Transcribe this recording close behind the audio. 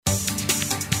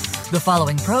The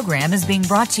following program is being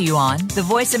brought to you on the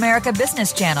Voice America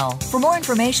Business Channel. For more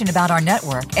information about our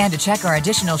network and to check our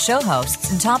additional show hosts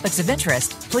and topics of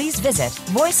interest, please visit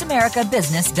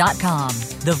voiceamericabusiness.com.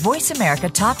 The Voice America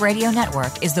Talk Radio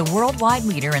Network is the worldwide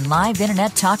leader in live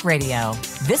Internet talk radio.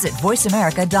 Visit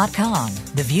voiceamerica.com.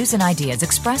 The views and ideas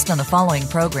expressed on the following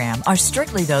program are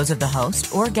strictly those of the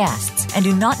host or guests and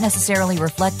do not necessarily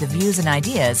reflect the views and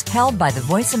ideas held by the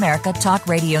Voice America Talk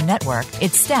Radio Network,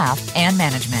 its staff, and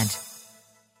management.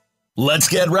 Let's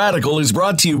Get Radical is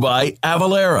brought to you by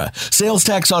Avalara, sales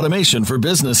tax automation for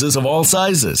businesses of all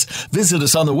sizes. Visit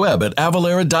us on the web at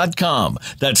avalara.com.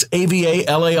 That's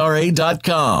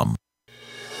AVALARA.com.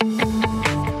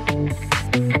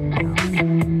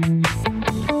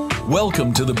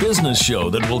 Welcome to the business show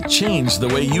that will change the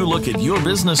way you look at your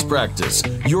business practice,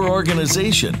 your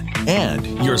organization, and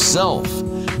yourself.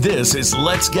 This is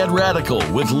Let's Get Radical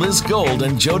with Liz Gold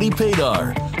and Jody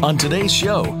Padar. On today's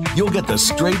show, you'll get the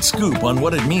straight scoop on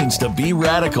what it means to be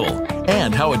radical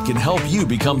and how it can help you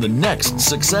become the next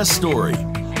success story.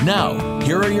 Now,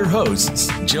 here are your hosts,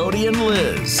 Jody and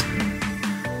Liz.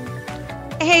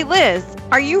 Hey, Liz,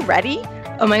 are you ready?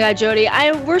 Oh my God, Jody,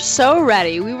 we're so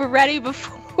ready. We were ready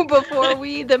before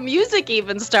the music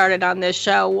even started on this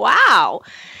show. Wow.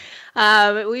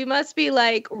 We must be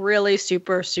like really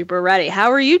super, super ready. How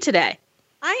are you today?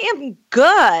 I am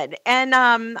good. And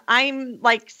I'm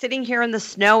like sitting here in the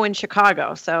snow in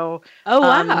Chicago. So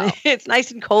wow. It's nice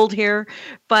and cold here.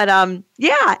 But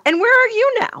yeah. And where are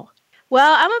you now?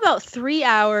 Well, I'm about 3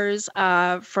 hours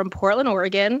from Portland,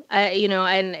 Oregon.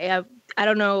 I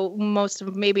don't know, most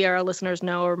of maybe our listeners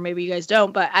know, or maybe you guys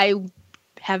don't, but I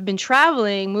have been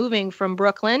moving from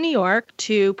Brooklyn, New York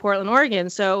to Portland,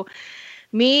 Oregon. So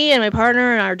me and my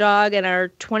partner and our dog and our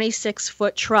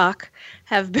 26-foot truck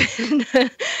have been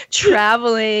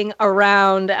traveling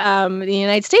around the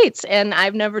United States. And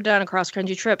I've never done a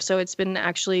cross-country trip, so it's been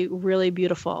actually really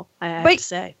beautiful, I have to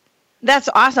say. That's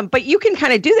awesome. But you can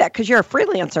kind of do that because you're a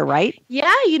freelancer, right? Yeah,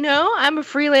 I'm a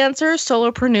freelancer,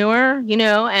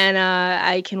 solopreneur, and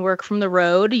I can work from the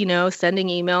road, sending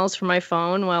emails from my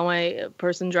phone while my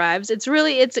person drives. It's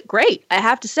great. I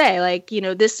have to say,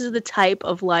 this is the type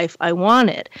of life I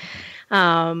wanted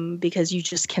because you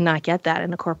just cannot get that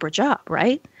in a corporate job,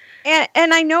 right?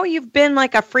 And I know you've been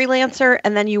like a freelancer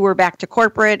and then you were back to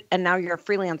corporate and now you're a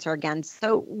freelancer again.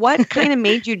 So what kind of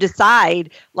made you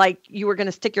decide like you were going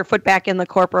to stick your foot back in the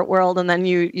corporate world and then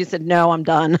you said, no, I'm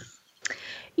done?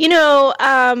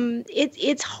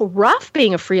 It's rough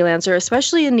being a freelancer,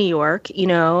 especially in New York.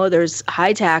 There's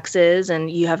high taxes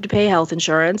and you have to pay health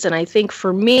insurance. And I think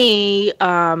for me,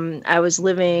 I was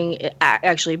living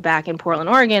actually back in Portland,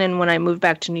 Oregon. And when I moved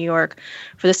back to New York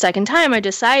for the second time, I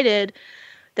decided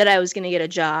that I was going to get a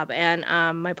job. And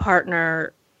my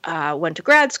partner went to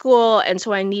grad school, and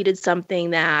so I needed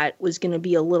something that was going to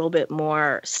be a little bit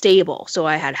more stable. So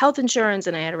I had health insurance,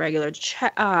 and I had a regular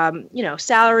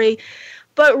salary.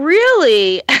 But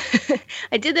really,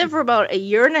 I did that for about a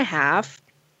year and a half,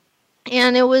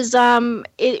 and it was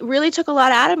it really took a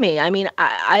lot out of me. I mean,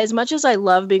 I as much as I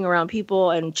love being around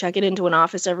people and checking into an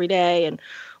office every day and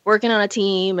working on a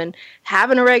team and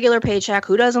having a regular paycheck.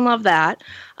 Who doesn't love that?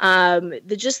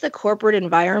 The corporate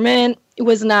environment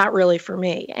was not really for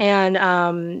me.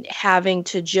 And having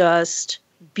to just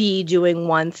be doing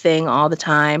one thing all the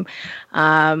time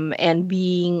and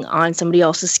being on somebody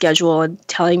else's schedule and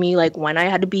telling me like when I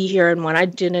had to be here and when I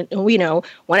didn't,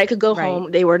 when I could go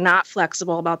home. They were not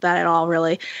flexible about that at all,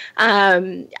 really.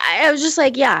 I was just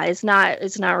like, yeah, it's not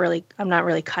really, I'm not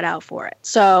really cut out for it.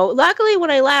 So luckily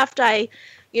when I left, I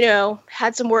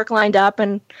had some work lined up,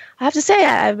 and I have to say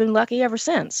I've been lucky ever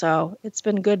since. So it's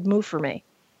been a good move for me.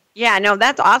 Yeah, no,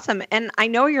 that's awesome. And I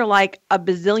know you're like a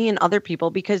bazillion other people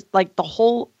because like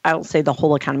I'll say the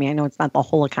whole economy. I know it's not the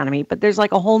whole economy, but there's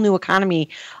like a whole new economy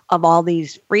of all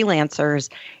these freelancers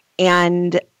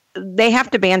and they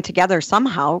have to band together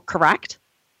somehow, correct?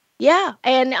 Yeah.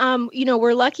 And,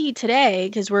 we're lucky today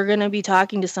because we're going to be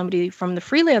talking to somebody from the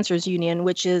Freelancers Union,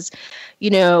 which is,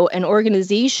 an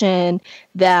organization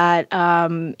that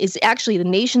is actually the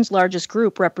nation's largest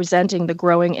group representing the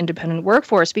growing independent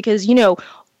workforce because,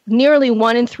 nearly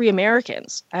 1 in 3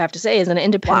 Americans, I have to say, is an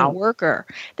independent worker.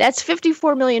 That's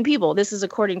 54 million people. This is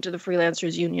according to the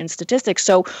Freelancers Union statistics.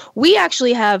 So we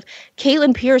actually have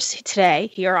Caitlin Pierce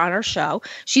today here on our show.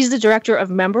 She's the director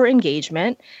of member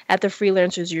engagement at the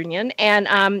Freelancers Union. And,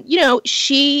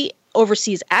 she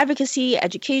oversees advocacy,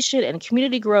 education, and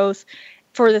community growth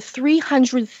for the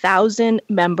 300,000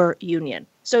 member union.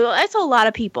 So that's a lot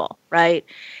of people, right?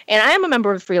 And I am a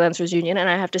member of the Freelancers Union, and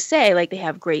I have to say, like, they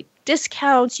have great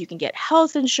discounts. You can get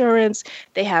health insurance.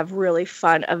 They have really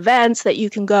fun events that you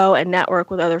can go and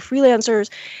network with other freelancers.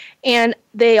 And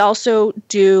they also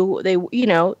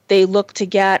they look to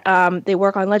get, they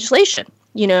work on legislation,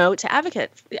 to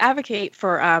advocate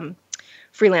for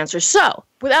freelancers. So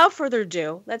without further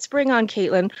ado, let's bring on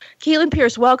Caitlin. Caitlin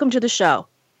Pierce, welcome to the show.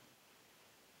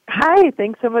 Hi,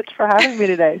 thanks so much for having me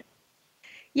today.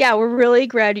 Yeah, we're really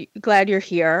glad you're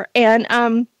here. And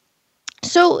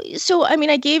so I mean,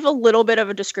 I gave a little bit of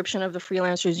a description of the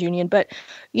Freelancers Union, but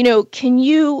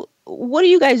what do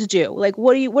you guys do? Like,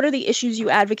 what are the issues you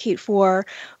advocate for?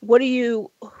 Who do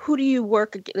you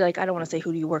work, like, I don't want to say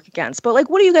who do you work against, but like,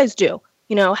 what do you guys do?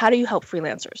 How do you help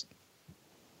freelancers?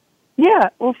 Yeah,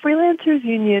 well, Freelancers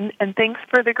Union, and thanks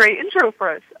for the great intro for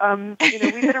us. We've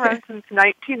been around since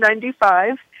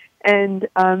 1995. And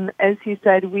as you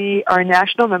said, we are a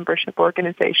national membership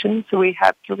organization, so we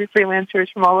have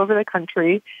freelancers from all over the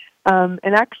country and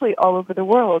actually all over the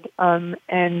world.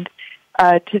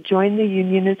 To join the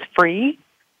union is free.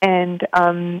 And,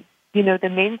 the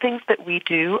main things that we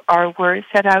do are we're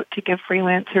set out to give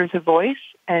freelancers a voice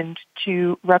and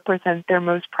to represent their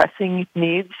most pressing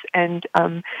needs and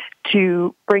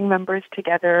to bring members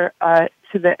together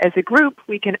so that as a group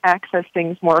we can access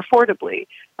things more affordably.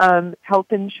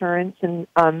 Health insurance and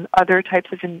other types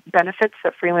of benefits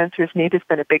that freelancers need has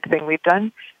been a big thing we've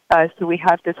done. So we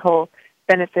have this whole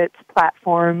benefits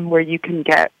platform where you can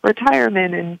get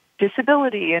retirement and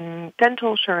disability and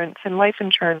dental insurance and life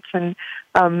insurance and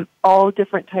all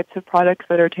different types of products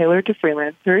that are tailored to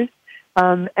freelancers.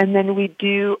 And then we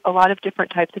do a lot of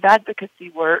different types of advocacy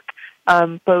work,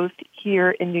 both here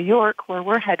in New York, where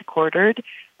we're headquartered,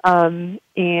 and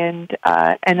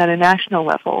on a national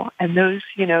level. And those,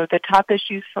 the top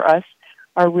issues for us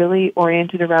are really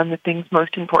oriented around the things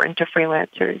most important to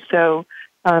freelancers. So,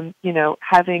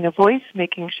 having a voice,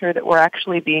 making sure that we're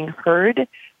actually being heard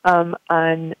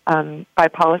by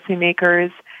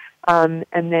policymakers, and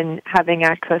then having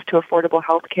access to affordable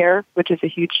health care, which is a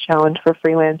huge challenge for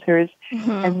freelancers,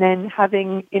 and then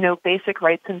having, basic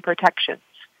rights and protections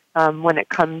when it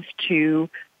comes to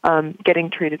getting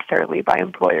treated fairly by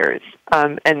employers.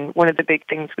 And one of the big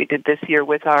things we did this year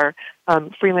was our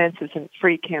Freelance Isn't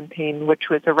Free campaign, which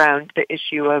was around the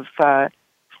issue of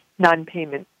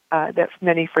non-payment that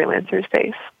many freelancers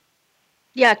face.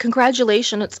 Yeah,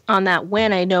 congratulations on that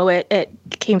win. I know it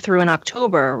came through in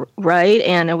October, right?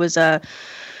 And it was a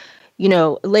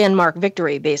landmark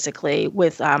victory, basically,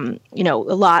 with a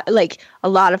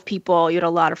lot of people, a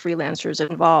lot of freelancers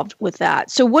involved with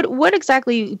that. So what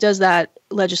exactly does that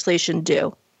legislation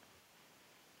do?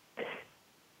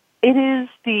 It is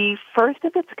the first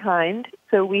of its kind.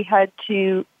 So we had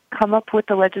to come up with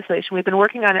the legislation. We've been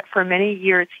working on it for many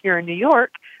years here in New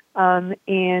York. And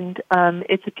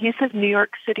it's a piece of New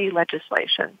York City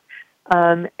legislation.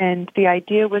 And the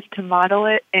idea was to model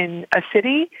it in a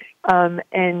city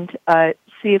and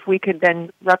see if we could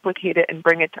then replicate it and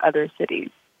bring it to other cities.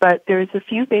 But there's a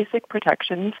few basic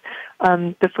protections.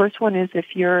 The first one is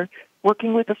if you're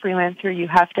working with a freelancer, you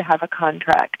have to have a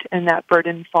contract, and that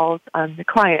burden falls on the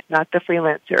client, not the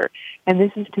freelancer. And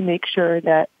this is to make sure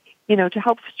that to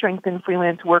help strengthen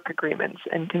freelance work agreements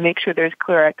and to make sure there's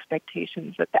clear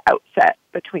expectations at the outset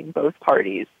between both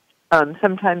parties.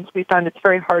 Sometimes we found it's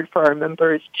very hard for our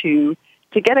members to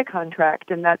get a contract,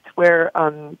 and that's where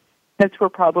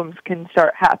problems can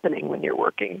start happening when you're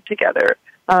working together.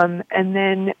 And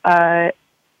then on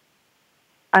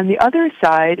the other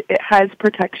side, it has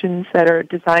protections that are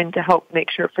designed to help make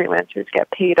sure freelancers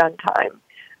get paid on time.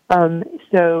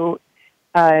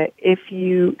 If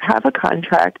you have a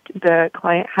contract, the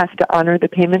client has to honor the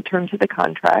payment terms of the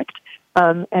contract.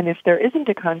 And if there isn't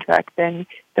a contract, then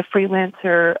the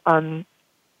freelancer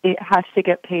it has to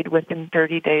get paid within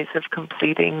 30 days of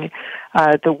completing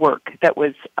the work that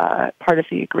was part of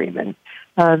the agreement.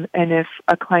 And if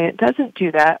a client doesn't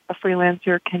do that, a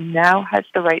freelancer has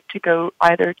the right to go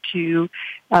either to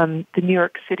the New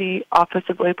York City Office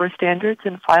of Labor Standards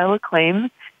and file a claim,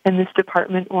 and this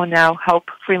department will now help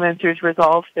freelancers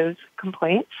resolve those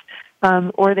complaints,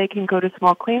 or they can go to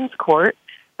small claims court,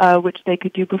 which they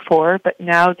could do before, but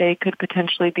now they could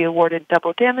potentially be awarded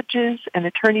double damages and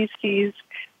attorney's fees,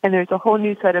 and there's a whole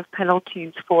new set of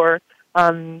penalties for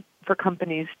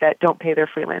companies that don't pay their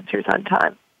freelancers on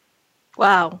time.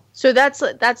 Wow. So that's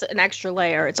an extra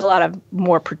layer. It's a lot of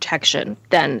more protection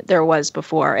than there was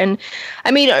before. And I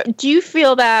mean, do you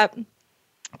feel that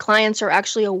clients are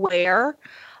actually aware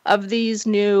of these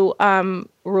new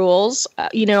rules?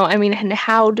 And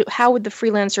how would the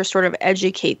freelancer sort of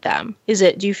educate them?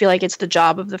 Do you feel like it's the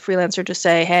job of the freelancer to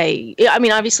say, hey,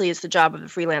 obviously it's the job of the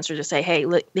freelancer to say, hey,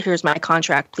 here's my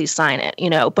contract, please sign it,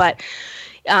 but,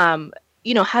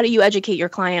 how do you educate your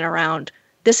client around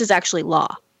this is actually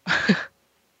law?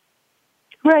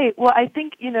 Right. Well, I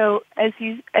think, as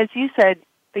you said,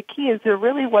 the key is there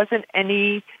really wasn't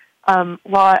any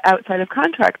law outside of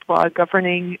contract law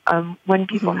governing when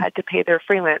people had to pay their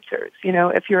freelancers.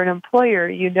 If you're an employer,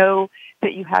 you know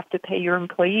that you have to pay your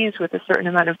employees with a certain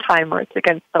amount of time or it's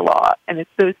against the law. And it's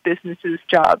those businesses'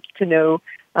 jobs to know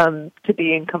to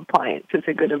be in compliance as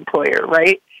a good employer,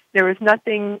 right? There was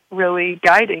nothing really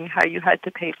guiding how you had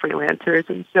to pay freelancers.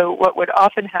 And so what would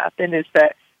often happen is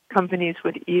that companies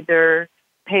would either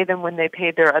pay them when they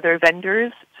paid their other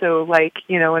vendors, so like,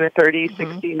 in a 30,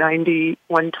 60, 90,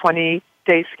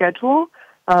 120-day schedule,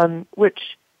 which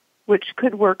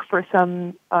could work for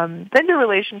some vendor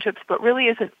relationships, but really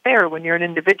isn't fair when you're an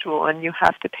individual and you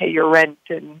have to pay your rent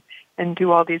and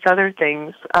do all these other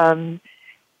things.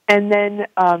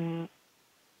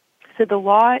 So the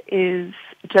law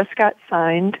just got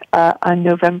signed on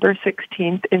November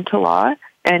 16th into law,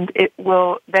 and it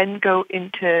will then go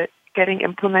into getting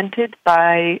implemented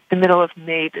by the middle of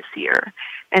May this year.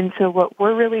 And so what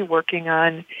we're really working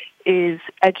on is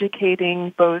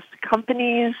educating both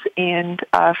companies and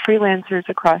freelancers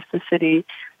across the city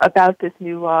about this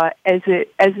new law as the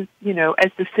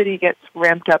city gets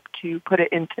ramped up to put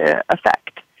it into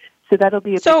effect. So that'll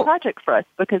be a big project for us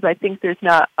because I think there's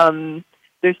not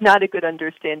a good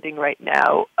understanding right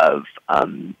now of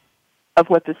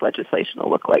what this legislation will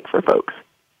look like for folks.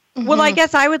 Well, I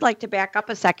guess I would like to back up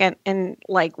a second and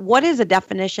what is a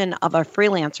definition of a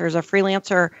freelancer? Is a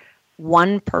freelancer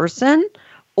one person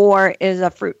or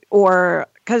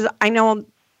because I know,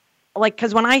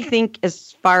 because when I think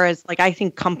as far as I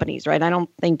think companies, right? I don't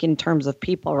think in terms of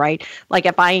people, right? Like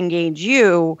if I engage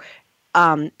you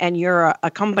and you're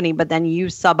a company, but then you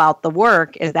sub out the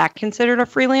work, is that considered a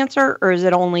freelancer or is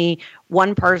it only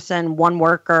one person, one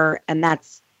worker, and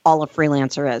that's all a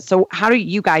freelancer is? So how do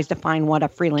you guys define what a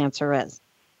freelancer is?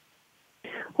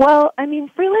 Well,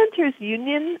 Freelancers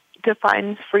Union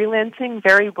defines freelancing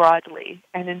very broadly.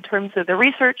 And in terms of the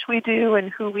research we do and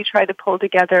who we try to pull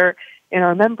together in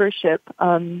our membership,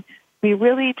 we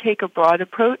really take a broad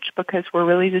approach because we're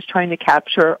really just trying to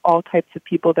capture all types of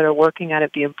people that are working out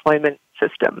of the employment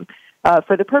system.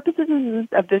 For the purposes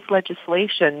of this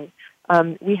legislation,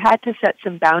 we had to set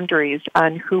some boundaries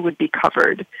on who would be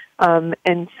covered.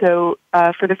 And so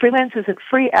for the Freelancers at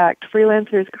Free Act,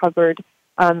 freelancers covered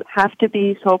have to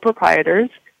be sole proprietors,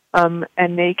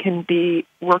 and they can be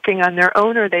working on their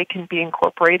own or they can be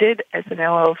incorporated as an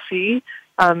LLC.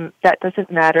 That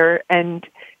doesn't matter. And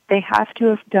they have to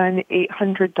have done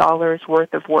 $800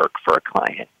 worth of work for a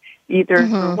client, either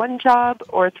through one job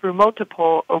or through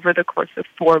multiple over the course of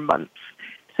 4 months.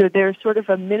 So there's sort of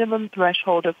a minimum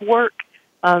threshold of work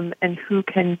and who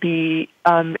can be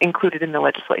included in the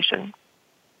legislation.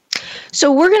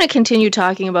 So we're going to continue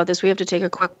talking about this. We have to take a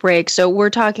quick break. So we're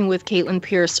talking with Caitlin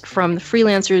Pierce from the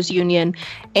Freelancers Union,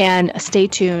 and stay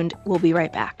tuned. We'll be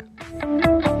right back.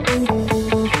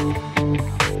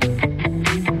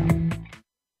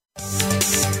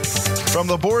 From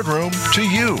the boardroom to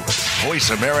you, Voice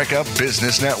America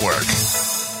Business Network.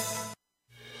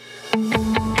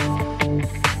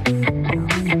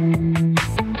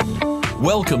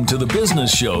 Welcome to the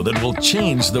business show that will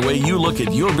change the way you look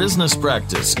at your business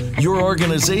practice, your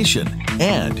organization,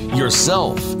 and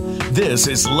yourself. This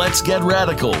is Let's Get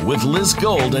Radical with Liz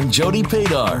Gold and Jody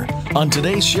Padar. On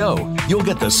today's show, you'll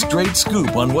get the straight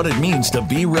scoop on what it means to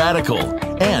be radical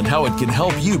and how it can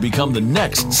help you become the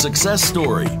next success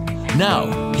story.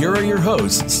 Now, here are your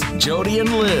hosts, Jody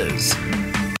and Liz.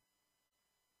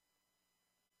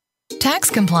 Tax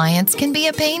compliance can be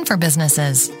a pain for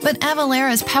businesses, but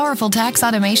Avalara's powerful tax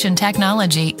automation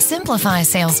technology simplifies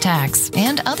sales tax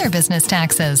and other business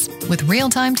taxes with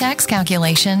real-time tax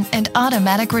calculation and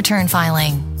automatic return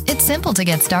filing. It's simple to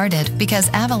get started because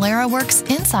Avalara works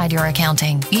inside your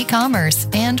accounting, e-commerce,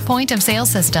 and point-of-sale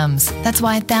systems. That's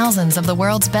why thousands of the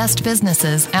world's best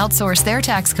businesses outsource their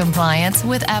tax compliance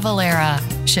with Avalara.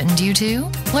 Shouldn't you too?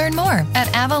 Learn more at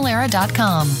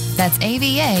avalara.com. That's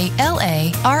AVALARA.com.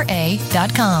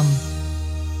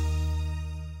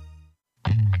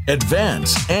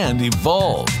 Advance and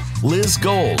evolve. Liz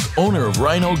Gold, owner of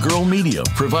Rhino Girl Media,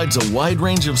 provides a wide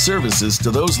range of services to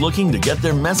those looking to get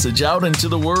their message out into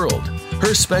the world.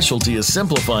 Her specialty is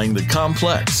simplifying the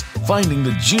complex, finding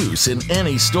the juice in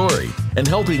any story, and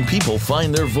helping people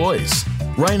find their voice.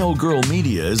 Rhino Girl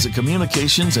Media is a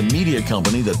communications and media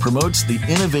company that promotes the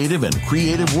innovative and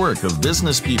creative work of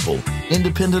business people,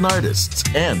 independent artists,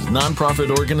 and nonprofit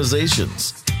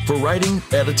organizations. For writing,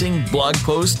 editing, blog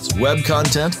posts, web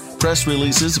content, press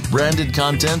releases, branded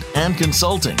content, and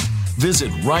consulting, visit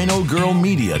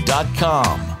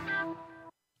rhinogirlmedia.com.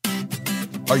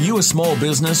 Are you a small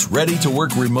business ready to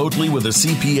work remotely with a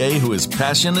CPA who is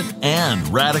passionate and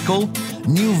radical?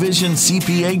 New Vision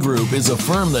CPA Group is a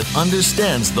firm that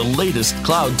understands the latest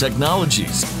cloud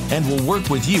technologies and will work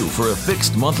with you for a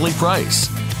fixed monthly price.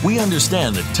 We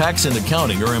understand that tax and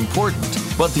accounting are important,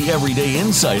 but the everyday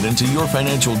insight into your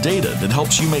financial data that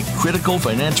helps you make critical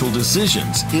financial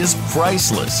decisions is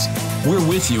priceless. We're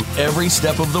with you every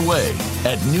step of the way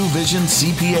at New Vision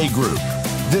CPA Group.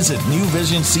 Visit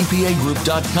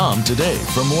newvisioncpagroup.com today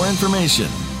for more information.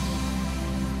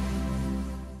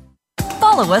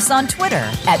 Follow us on Twitter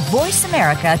at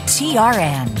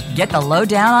VoiceAmericaTRN. Get the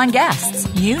lowdown on guests,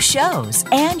 new shows,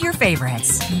 and your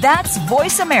favorites. That's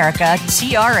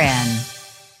VoiceAmericaTRN.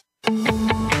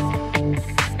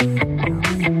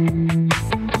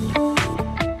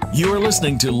 You are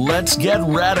listening to Let's Get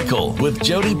Radical with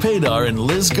Jody Padar and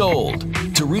Liz Gold.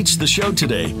 To reach the show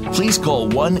today, please call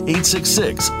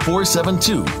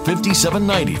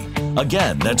 1-866-472-5790.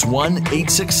 Again, that's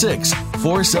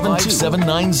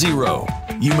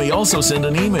 1-866-472-5790. You may also send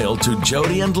an email to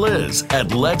Jody and Liz at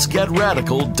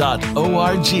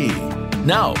letsgetradical.org.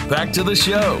 Now, back to the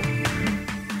show.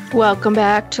 Welcome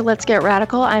back to Let's Get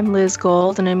Radical. I'm Liz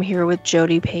Gold, and I'm here with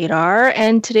Jody Padar.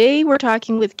 And today we're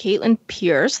talking with Caitlin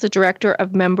Pierce, the Director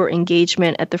of Member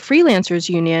Engagement at the Freelancers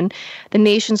Union, the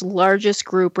nation's largest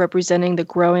group representing the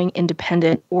growing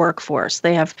independent workforce.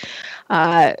 They have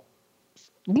a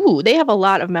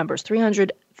lot of members,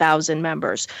 300,000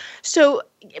 members. So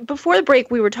before the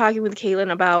break, we were talking with Caitlin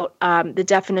about the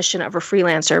definition of a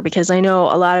freelancer, because I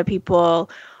know a lot of people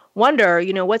wonder,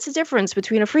 what's the difference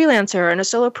between a freelancer and a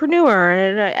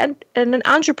solopreneur and an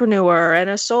entrepreneur and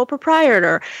a sole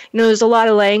proprietor? There's a lot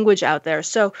of language out there.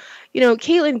 So,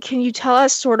 Caitlin, can you tell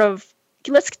us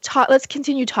let's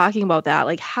continue talking about that.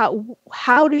 Like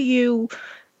how do you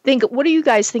think, what do you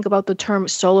guys think about the term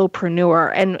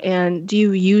solopreneur, and do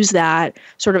you use that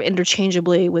sort of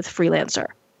interchangeably with freelancer?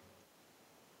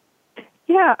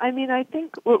 Yeah, I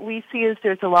think what we see is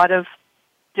there's a lot of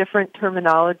different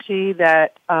terminology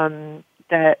that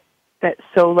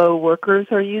solo workers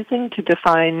are using to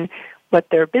define what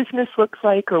their business looks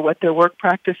like or what their work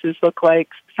practices look like,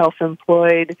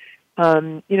 self-employed.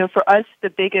 For us, the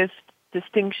biggest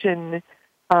distinction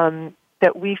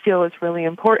that we feel is really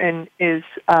important is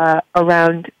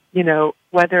around,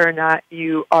 whether or not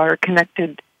you are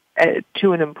connected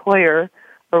to an employer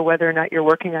or whether or not you're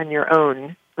working on your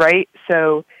own, right?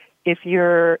 So if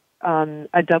you're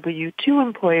a W-2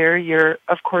 employer, you're,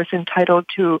 of course, entitled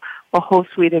to a whole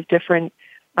suite of different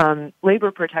labor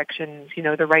protections,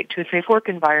 the right to a safe work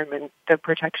environment, the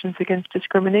protections against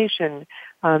discrimination.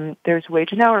 There's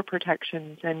wage and hour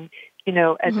protections. And,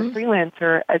 as a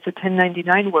freelancer, as a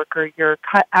 1099 worker, you're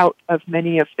cut out of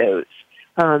many of those.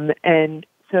 And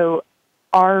so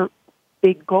our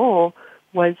big goal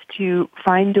was to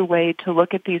find a way to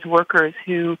look at these workers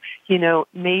who,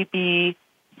 may be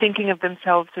thinking of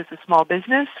themselves as a small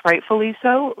business, rightfully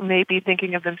so, maybe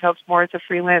thinking of themselves more as a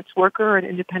freelance worker or an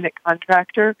independent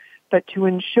contractor, but to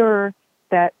ensure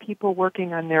that people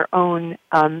working on their own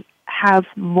have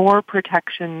more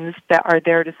protections that are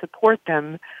there to support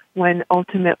them when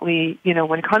ultimately,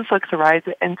 when conflicts arise,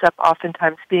 it ends up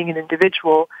oftentimes being an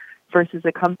individual versus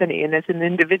a company. And as an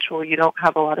individual, you don't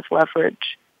have a lot of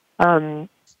leverage.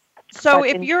 So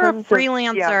if you're a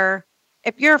freelancer...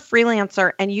 If you're a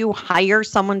freelancer and you hire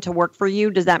someone to work for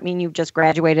you, does that mean you've just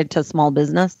graduated to small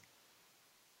business?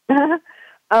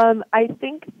 I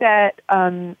think that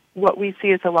what we see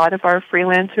is a lot of our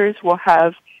freelancers will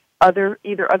have other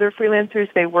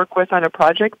freelancers they work with on a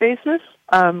project basis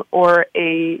or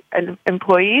an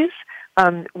employees.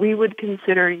 We would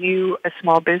consider you a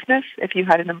small business if you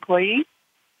had an employee.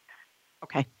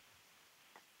 Okay.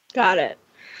 Got it.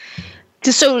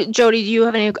 So, Jody, do you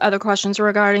have any other questions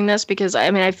regarding this? Because,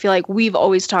 I feel like we've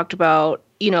always talked about,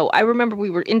 I remember we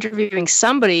were interviewing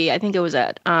somebody, I think it was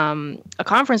at a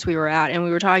conference we were at, and we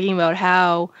were talking about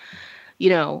how,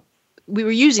 we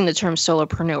were using the term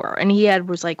solopreneur, and he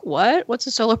was like, what's a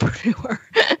solopreneur?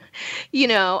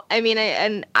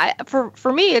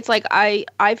 For me, it's like,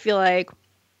 I feel like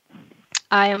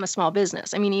I am a small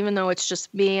business. Even though it's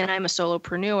just me and I'm a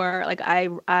solopreneur, like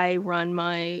I run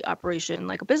my operation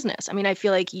like a business. I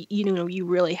feel like, you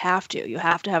really have to. You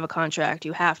have to have a contract.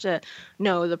 You have to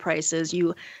know the prices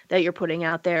that you're putting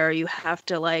out there. You have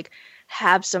to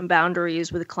have some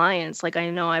boundaries with clients. Like I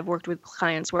know I've worked with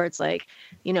clients where it's like,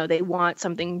 they want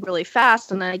something really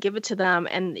fast and then I give it to them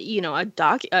and,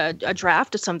 a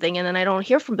draft of something and then I don't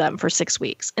hear from them for 6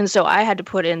 weeks. And so I had to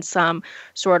put in some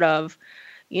sort of,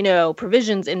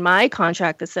 provisions in my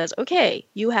contract that says, okay,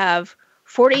 you have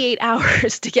 48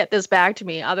 hours to get this back to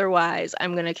me. Otherwise,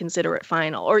 I'm going to consider it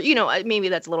final. Or, maybe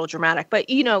that's a little dramatic, but,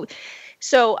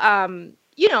 so,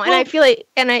 and I feel like,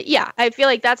 I feel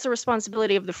like that's the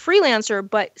responsibility of the freelancer,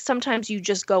 but sometimes you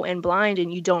just go in blind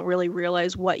and you don't really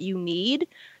realize what you need.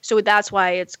 So that's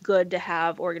why it's good to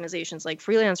have organizations like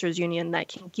Freelancers Union that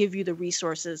can give you the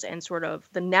resources and sort of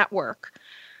the network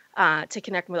to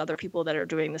connect with other people that are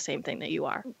doing the same thing that you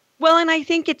are. Well, and I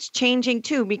think it's changing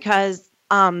too because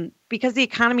the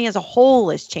economy as a whole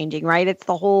is changing, right? It's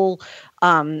the whole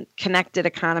connected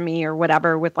economy or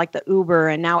whatever with like the Uber,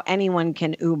 and now anyone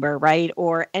can Uber, right?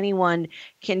 Or anyone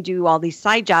can do all these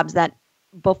side jobs that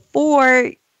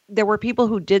before there were people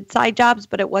who did side jobs,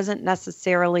 but it wasn't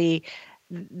necessarily,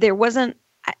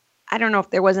 I don't know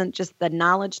if there wasn't just the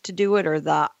knowledge to do it or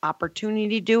the opportunity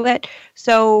to do it.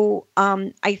 So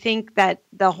I think that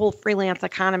the whole freelance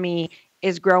economy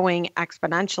is growing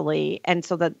exponentially. And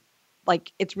so that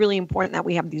it's really important that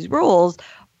we have these rules,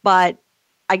 but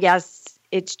I guess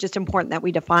it's just important that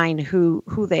we define who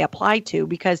they apply to,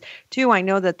 because too, I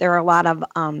know that there are a lot of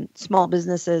small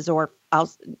businesses, or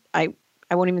I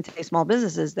won't even say small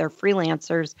businesses, they're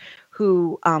freelancers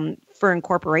who, for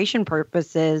incorporation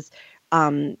purposes,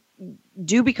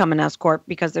 do become an S corp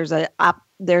because there's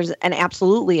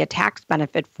absolutely a tax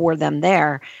benefit for them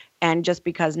there. And just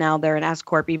because now they're an S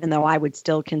corp, even though I would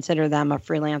still consider them a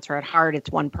freelancer at heart, it's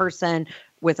one person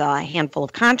with a handful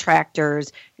of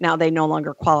contractors. Now they no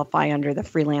longer qualify under the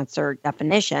freelancer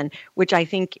definition, which I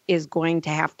think is going to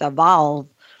have to evolve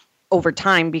over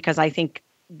time, because I think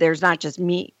there's not just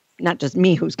me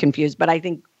who's confused, but I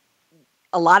think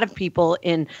a lot of people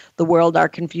in the world are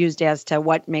confused as to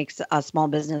what makes a small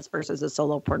business versus a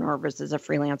solopreneur versus a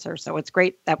freelancer. So it's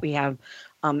great that we have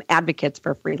advocates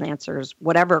for freelancers,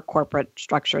 whatever corporate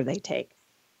structure they take.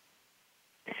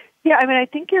 Yeah, I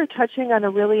think you're touching on a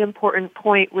really important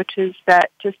point, which is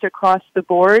that just across the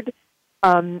board,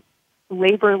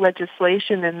 labor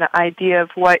legislation and the idea of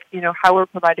how we're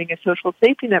providing a social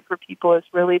safety net for people is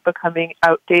really becoming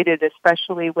outdated,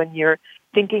 especially when you're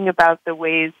thinking about the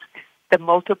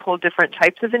multiple different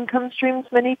types of income streams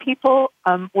many people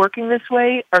working this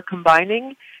way are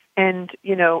combining, and,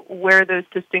 where those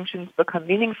distinctions become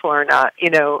meaningful or not.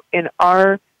 In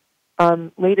our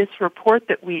latest report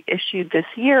that we issued this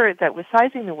year that was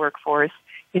sizing the workforce,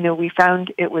 we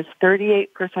found it was 38%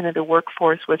 of the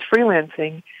workforce was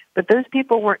freelancing, but those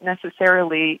people weren't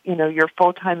necessarily, your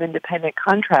full-time independent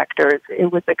contractors. It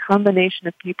was a combination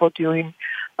of people doing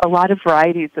a lot of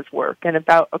varieties of work, and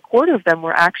about a quarter of them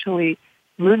were actually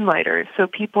moonlighters, so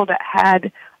people that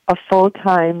had a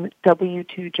full-time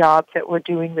W-2 job that were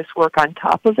doing this work on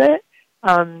top of it.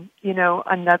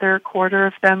 Another quarter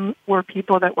of them were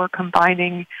people that were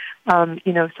combining,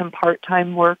 some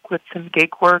part-time work with some gig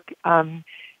work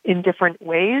in different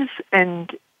ways.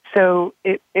 And so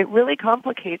it really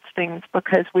complicates things,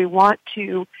 because we want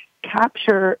to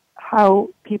capture how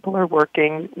people are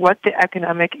working, what the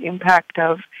economic impact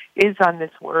is on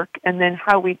this work, and then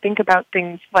how we think about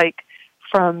things like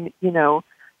from,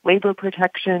 labor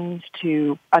protections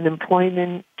to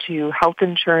unemployment to health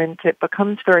insurance. It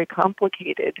becomes very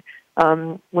complicated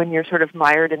when you're sort of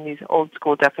mired in these old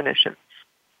school definitions.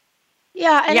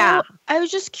 Yeah, and I was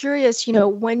just curious,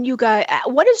 when you guys,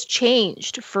 what has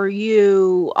changed for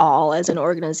you all as an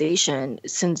organization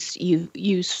since you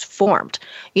formed?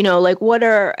 What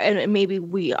are, and maybe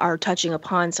we are touching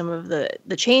upon some of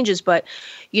the changes, but,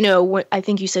 I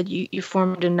think you said you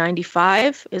formed in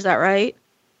 95, is that right?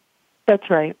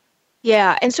 That's right.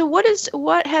 Yeah, and so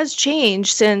what has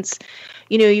changed since,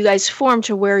 you guys formed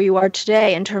to where you are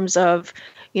today in terms of,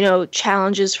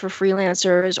 challenges for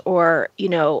freelancers or,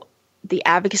 the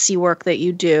advocacy work that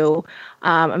you do?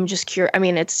 I'm just curious.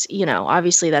 It's,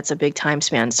 obviously that's a big time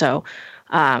span. So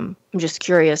I'm just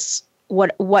curious,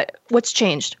 what's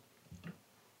changed?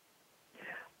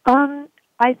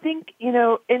 I think,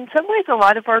 in some ways a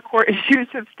lot of our core issues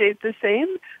have stayed the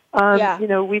same.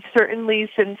 We've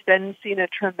certainly since then seen a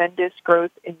tremendous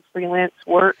growth in freelance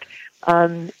work,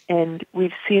 and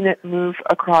we've seen it move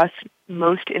across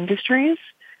most industries,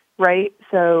 right?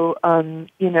 So,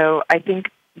 I think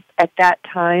at that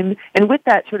time, and with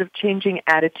that sort of changing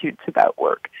attitudes about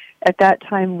work, at that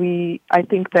time I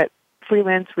think that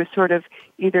freelance was sort of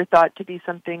either thought to be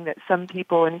something that some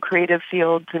people in creative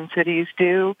fields and cities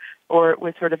do, or it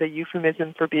was sort of a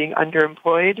euphemism for being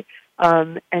underemployed.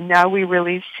 And now we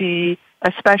really see,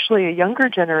 especially a younger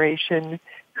generation,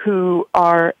 who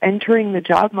are entering the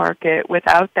job market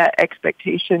without that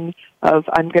expectation of,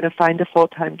 I'm going to find a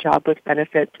full-time job with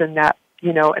benefits and that,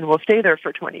 and we'll stay there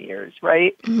for 20 years,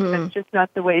 right? Mm-hmm. That's just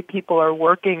not the way people are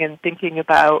working and thinking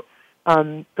about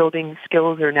building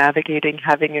skills or navigating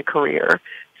having a career.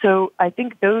 So I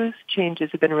think those changes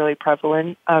have been really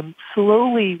prevalent.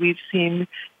 Slowly, we've seen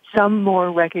some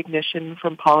more recognition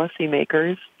from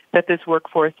policymakers that this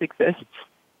workforce exists.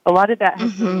 A lot of that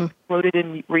has been exploded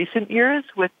in recent years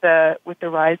with the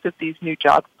rise of these new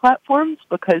jobs platforms,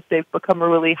 because they've become a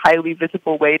really highly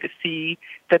visible way to see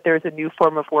that there's a new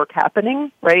form of work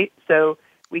happening, right? So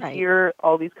we hear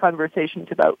all these conversations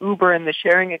about Uber and the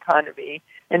sharing economy.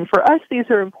 And for us, these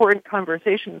are important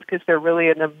conversations because they're really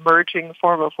an emerging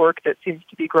form of work that seems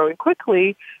to be growing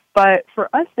quickly. But for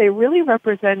us, they really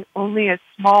represent only a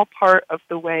small part of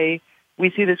the way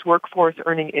we see this workforce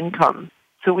earning income.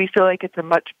 So we feel like it's a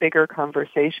much bigger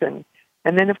conversation.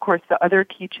 And then, of course, the other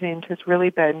key change has really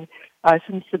been,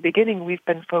 since the beginning, we've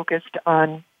been focused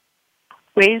on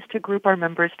ways to group our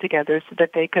members together so that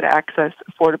they could access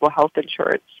affordable health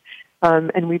insurance.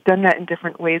 And we've done that in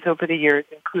different ways over the years,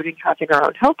 including having our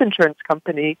own health insurance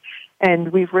company.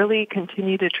 And we've really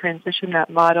continued to transition that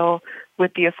model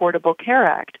with the Affordable Care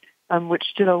Act,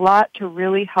 which did a lot to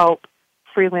really help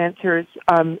freelancers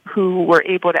who were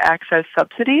able to access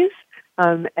subsidies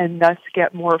and thus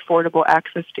get more affordable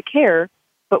access to care.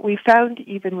 But we found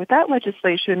even with that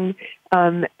legislation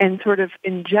and sort of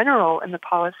in general in the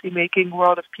policy-making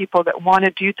world of people that want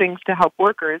to do things to help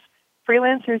workers,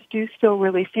 freelancers do still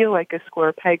really feel like a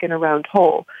square peg in a round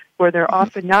hole, where they're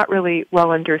often not really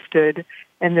well understood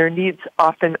and their needs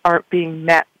often aren't being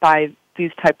met by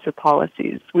these types of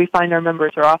policies. We find our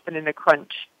members are often in a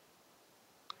crunch.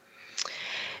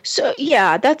 So,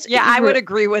 I would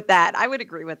agree with that.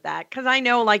 Because I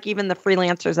know, like, even the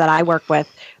freelancers that I work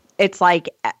with, it's like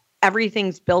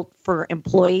everything's built for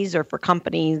employees or for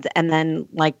companies, and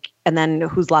then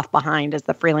who's left behind is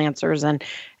the freelancers,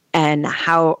 and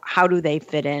how do they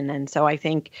fit in? And so I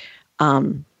think,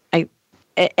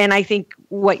 I think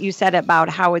what you said about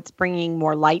how it's bringing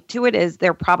more light to it is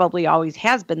there probably always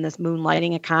has been this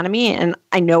moonlighting economy, and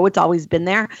I know it's always been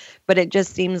there, but it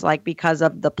just seems like because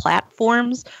of the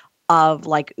platforms of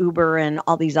like Uber and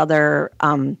all these other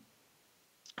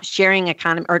sharing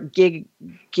economy or gig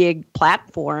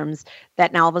platforms,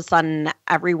 that now all of a sudden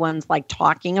everyone's like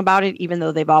talking about it, even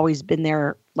though they've always been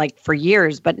there like for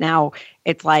years. But now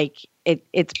it's like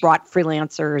it's brought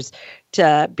freelancers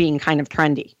to being kind of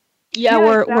trendy. Yeah,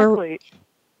 we're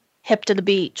hip to the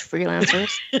beach,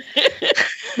 freelancers.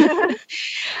 One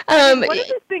of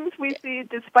the things we see,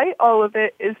 despite all of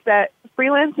it, is that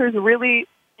freelancers really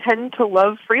tend to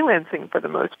love freelancing for the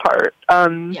most part.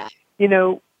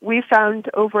 We found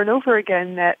over and over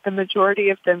again that the majority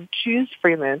of them choose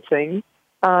freelancing,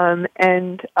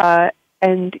 and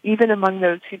even among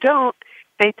those who don't,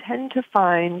 they tend to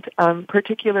find,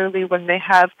 particularly when they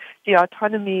have the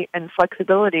autonomy and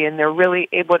flexibility and they're really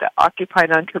able to occupy an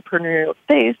entrepreneurial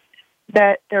space,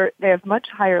 that they have much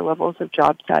higher levels of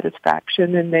job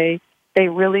satisfaction, and they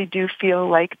really do feel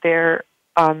like they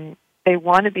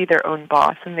want to be their own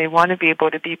boss, and they want to be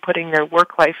able to be putting their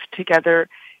work life together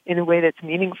in a way that's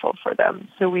meaningful for them.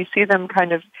 So we see them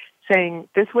kind of saying,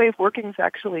 this way of working is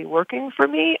actually working for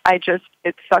me.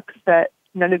 It sucks that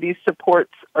none of these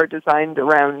supports are designed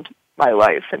around my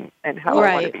life and how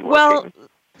I want to be working. Well,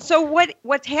 so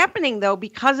what's happening, though,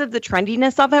 because of the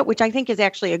trendiness of it, which I think is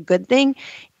actually a good thing,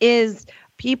 is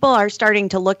people are starting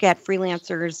to look at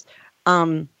freelancers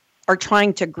are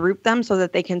trying to group them so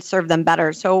that they can serve them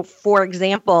better. So, for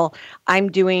example, I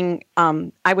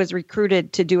was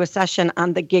recruited to do a session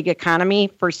on the gig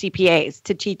economy for CPAs,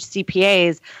 to teach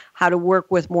CPAs how to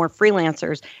work with more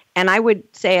freelancers. And I would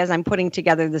say, as I'm putting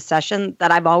together the session,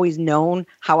 that I've always known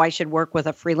how I should work with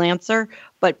a freelancer,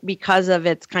 but because of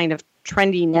its kind of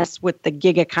trendiness with the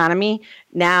gig economy,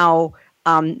 now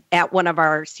at one of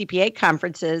our CPA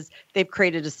conferences, they've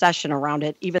created a session around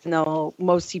it, even though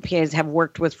most CPAs have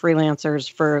worked with freelancers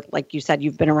for, like you said,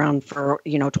 you've been around for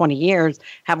 20 years,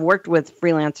 have worked with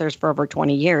freelancers for over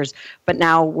 20 years. But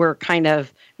now we're kind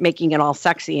of making it all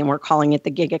sexy, and we're calling it the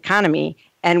gig economy.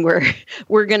 And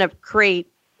we're going to create,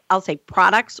 I'll say,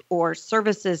 products or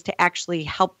services to actually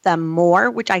help them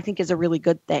more, which I think is a really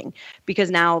good thing,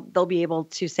 because now they'll be able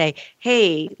to say,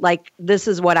 hey, like, this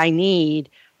is what I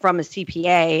need from a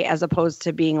CPA, as opposed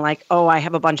to being like, oh, I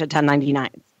have a bunch of 1099s.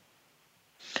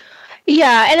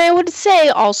 Yeah, and I would say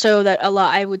also that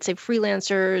I would say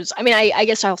freelancers, I mean, I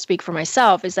guess I'll speak for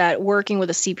myself, is that working with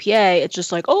a CPA, it's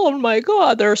just like, oh my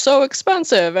God, they're so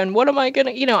expensive. And what am I going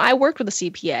to, I worked with a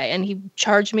CPA and he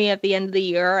charged me at the end of the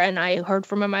year and I heard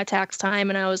from him at tax time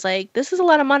and I was like, this is a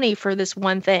lot of money for this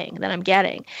one thing that I'm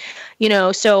getting,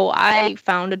 so I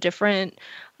found a different,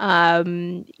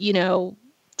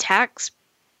 tax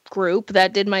group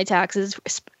that did my taxes,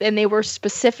 and they were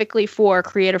specifically for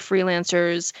creative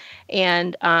freelancers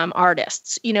and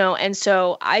artists, and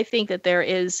so I think that there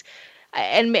is,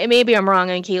 and maybe I'm wrong,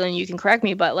 and Caitlin, you can correct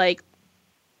me, but like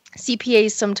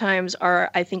CPAs sometimes are,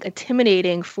 I think,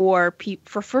 intimidating for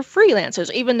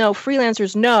freelancers, even though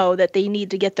freelancers know that they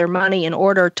need to get their money in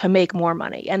order to make more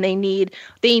money, and they need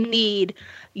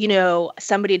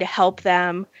somebody to help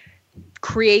them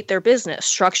create their business,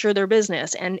 structure their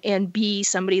business, and be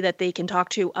somebody that they can talk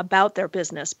to about their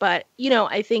business. But,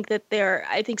 I think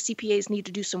CPAs need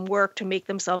to do some work to make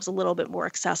themselves a little bit more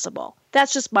accessible.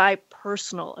 That's just my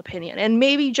personal opinion. And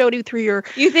maybe Jody,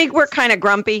 You think we're kind of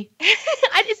grumpy?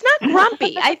 It's not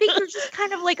grumpy. I think they're just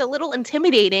kind of like a little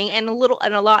intimidating and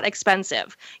a lot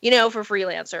expensive, for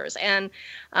freelancers. And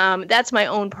that's my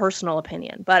own personal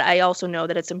opinion. But I also know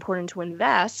that it's important to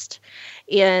invest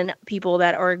in people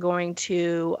that are going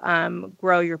to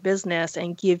grow your business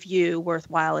and give you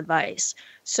worthwhile advice.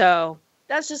 So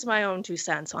that's just my own 2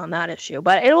 cents on that issue.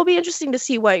 But it will be interesting to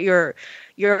see what your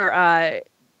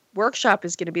workshop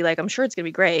is going to be like. I'm sure it's going to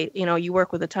be great. You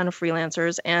work with a ton of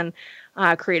freelancers and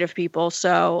creative people.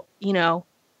 So, hopefully.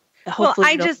 Well,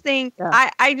 I just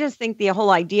think the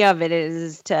whole idea of it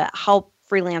is to help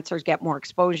freelancers get more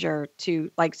exposure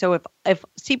to, like, so if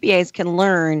CPAs can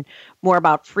learn more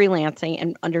about freelancing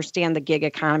and understand the gig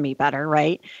economy better,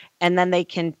 right? And then they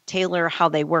can tailor how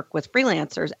they work with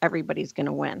freelancers, everybody's going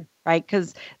to win, right?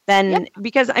 Because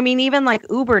I mean, even like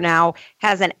Uber now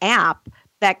has an app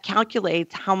that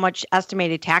calculates how much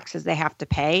estimated taxes they have to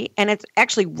pay. And it's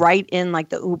actually right in like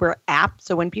the Uber app.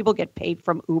 So when people get paid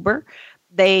from Uber,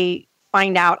 they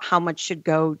find out how much should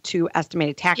go to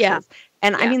estimated taxes. Yeah.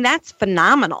 And I mean, that's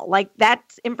phenomenal. Like,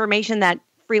 that's information that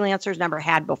freelancers never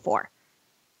had before.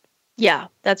 Yeah,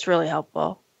 that's really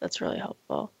helpful. Yeah,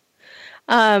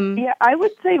 I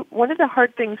would say one of the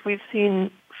hard things we've seen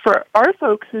for our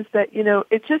folks is that,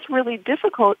 it's just really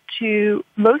difficult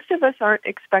most of us aren't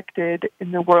expected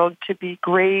in the world to be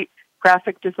great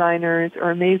graphic designers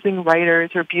or amazing writers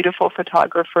or beautiful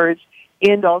photographers,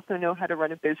 and also know how to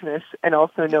run a business and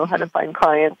also know how to find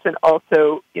clients and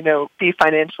also, be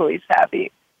financially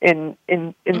savvy in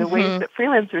the ways that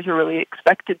freelancers are really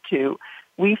expected to.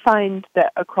 We find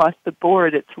that across the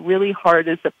board, it's really hard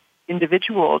as an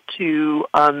individual to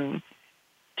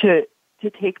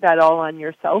take that all on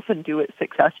yourself and do it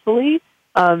successfully.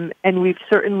 And we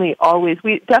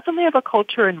definitely have a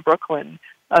culture in Brooklyn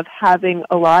of having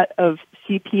a lot of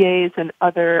CPAs and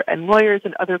lawyers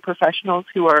and other professionals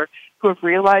who have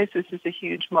realized this is a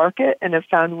huge market and have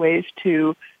found ways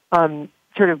to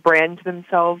sort of brand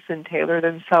themselves and tailor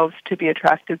themselves to be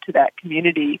attractive to that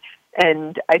community.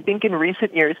 And I think in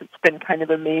recent years, it's been kind of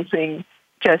amazing,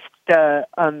 just the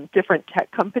different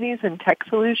tech companies and tech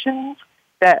solutions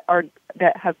that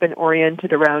have been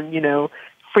oriented around,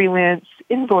 freelance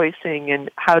invoicing and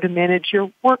how to manage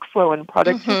your workflow and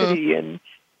productivity. And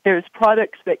there's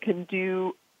products that can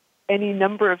do any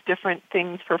number of different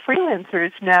things for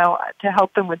freelancers now to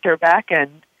help them with their back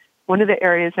end. One of the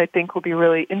areas I think will be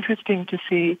really interesting to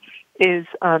see is,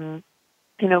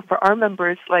 for our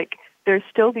members, like, there's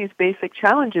still these basic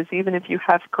challenges, even if you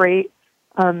have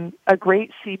a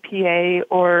great CPA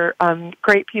or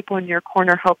great people in your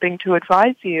corner helping to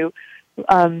advise you.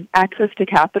 Access to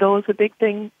capital is a big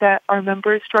thing that our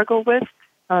members struggle with.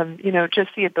 Just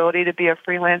the ability to be a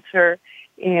freelancer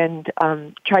and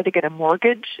try to get a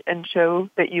mortgage and show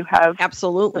that you have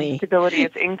absolutely stability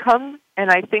of income.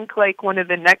 And I think, like, one of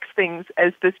the next things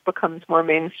as this becomes more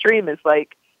mainstream is,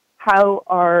 like, how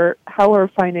are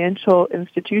financial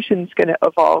institutions going to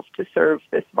evolve to serve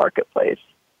this marketplace?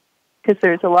 Because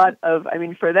there's a lot of,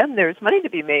 for them, there's money to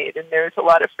be made, and there's a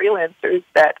lot of freelancers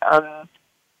that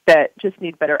just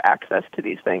need better access to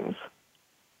these things.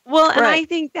 Well, and I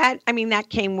think that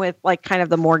came with, like, kind of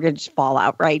the mortgage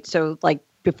fallout, right? So, like,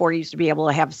 before you used to be able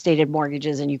to have stated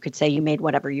mortgages and you could say you made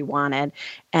whatever you wanted,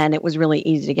 and it was really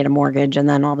easy to get a mortgage. And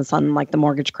then all of a sudden, like, the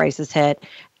mortgage crisis hit.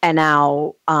 And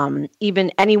now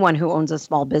even anyone who owns a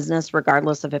small business,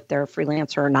 regardless of if they're a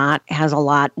freelancer or not, has a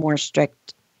lot more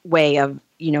strict way of,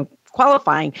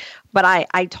 qualifying. But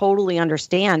I totally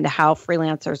understand how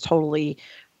freelancers totally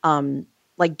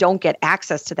don't get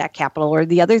access to that capital. Or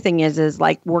the other thing is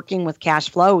like working with cash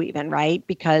flow even, right?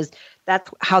 Because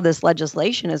that's how this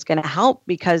legislation is going to help,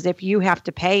 because if you have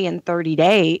to pay in 30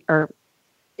 days, or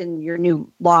in your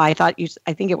new law, I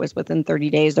think it was within 30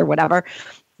 days or whatever,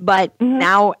 but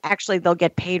now actually they'll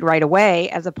get paid right away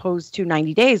as opposed to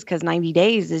 90 days, because 90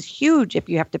 days is huge if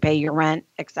you have to pay your rent,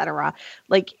 etc.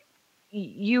 Like,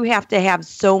 you have to have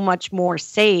so much more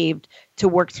saved to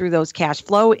work through those cash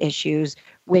flow issues,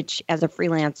 which as a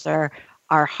freelancer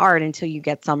are hard until you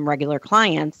get some regular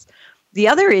clients. The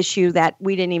other issue that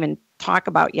we didn't even talk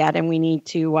about yet, and we need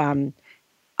to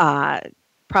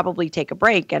probably take a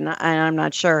break, and I'm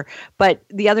not sure, but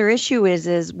the other issue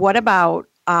is what about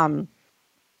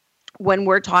when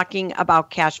we're talking about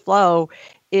cash flow,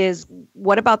 is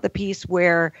what about the piece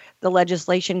where the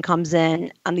legislation comes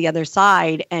in on the other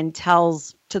side and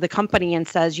tells to the company and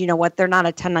says, you know what, they're not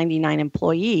a 1099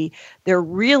 employee. They're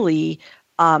really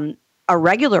a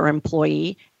regular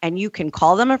employee, and you can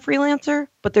call them a freelancer,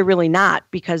 but they're really not,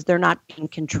 because they're not being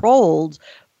controlled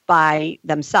by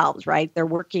themselves, right? They're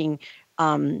working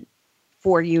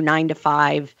for you 9 to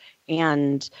 5.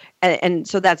 And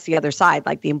so that's the other side,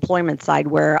 like the employment side,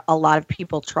 where a lot of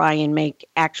people try and make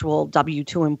actual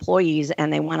W-2 employees,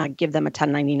 and they want to give them a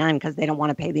 1099 because they don't want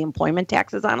to pay the employment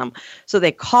taxes on them. So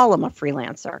they call them a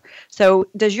freelancer. So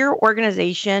does your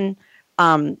organization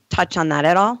touch on that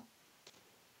at all?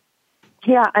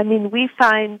 Yeah, I mean, we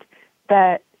find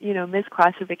that,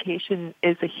 misclassification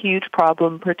is a huge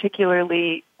problem,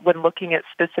 particularly when looking at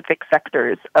specific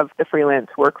sectors of the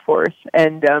freelance workforce.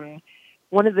 And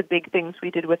one of the big things we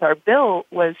did with our bill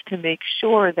was to make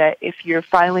sure that if you're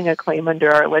filing a claim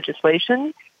under our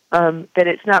legislation, that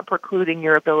it's not precluding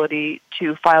your ability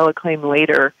to file a claim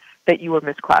later that you were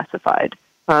misclassified.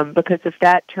 Because if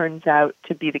that turns out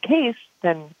to be the case,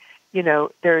 then,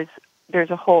 there's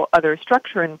a whole other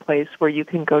structure in place where you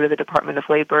can go to the Department of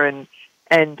Labor and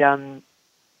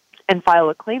file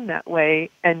a claim that way,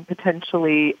 and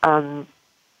potentially,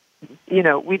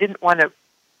 we didn't want to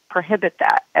prohibit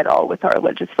that at all with our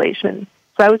legislation.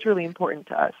 So that was really important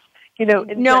to us.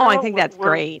 I think that's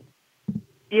great.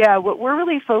 Yeah, what we're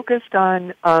really focused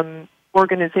on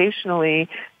organizationally,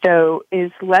 though,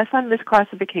 is less on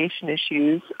misclassification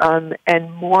issues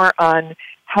and more on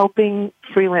helping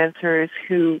freelancers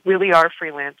who really are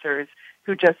freelancers,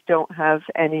 who just don't have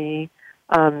any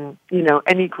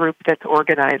group that's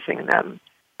organizing them.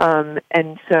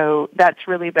 And so that's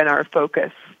really been our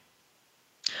focus.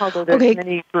 Although there's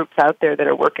many groups out there that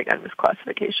are working on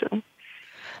misclassification.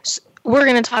 So we're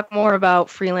going to talk more about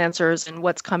freelancers and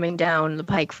what's coming down the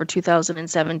pike for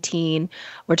 2017.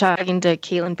 We're talking to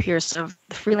Caitlin Pierce of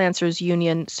the Freelancers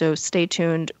Union, so stay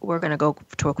tuned. We're going to go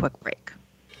to a quick break.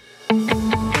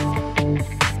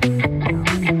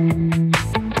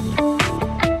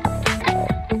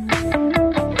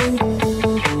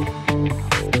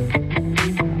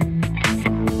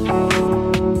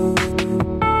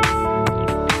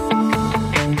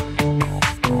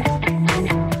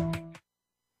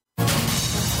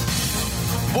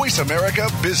 Voice America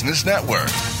Business Network,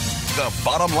 the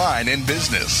bottom line in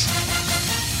business.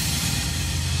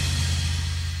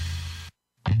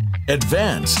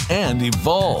 Advance and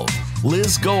evolve.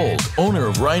 Liz Gold, owner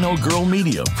of Rhino Girl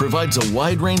Media, provides a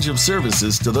wide range of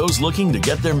services to those looking to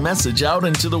get their message out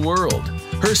into the world.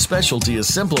 Her specialty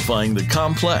is simplifying the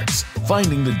complex,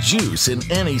 finding the juice in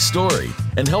any story,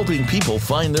 and helping people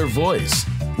find their voice.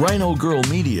 Rhino Girl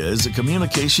Media is a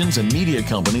communications and media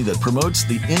company that promotes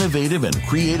the innovative and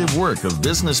creative work of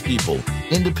business people,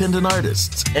 independent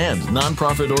artists, and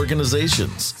nonprofit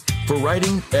organizations. For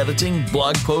writing, editing,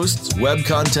 blog posts, web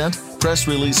content, press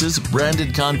releases,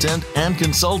 branded content, and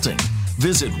consulting,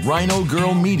 visit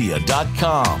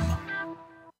rhinogirlmedia.com.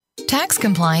 Tax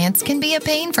compliance can be a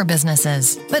pain for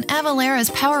businesses, but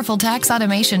Avalara's powerful tax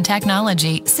automation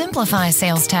technology simplifies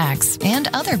sales tax and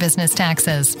other business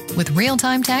taxes with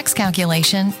real-time tax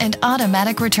calculation and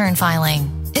automatic return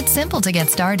filing. It's simple to get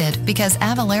started because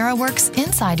Avalara works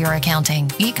inside your accounting,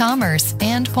 e-commerce,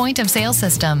 and point-of-sale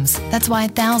systems. That's why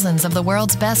thousands of the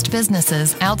world's best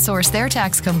businesses outsource their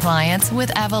tax compliance with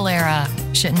Avalara.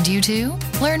 Shouldn't you too?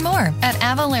 Learn more at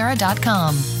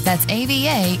avalara.com. That's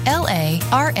AVALARA.com.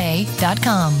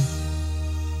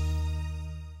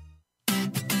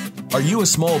 Are you a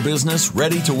small business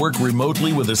ready to work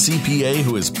remotely with a CPA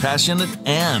who is passionate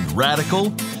and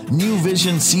radical? New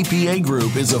Vision CPA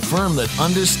Group is a firm that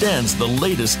understands the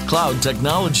latest cloud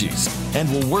technologies and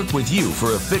will work with you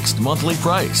for a fixed monthly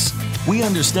price. We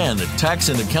understand that tax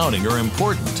and accounting are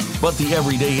important, but the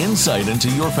everyday insight into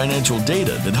your financial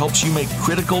data that helps you make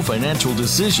critical financial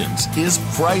decisions is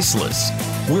priceless.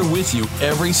 We're with you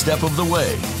every step of the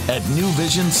way at New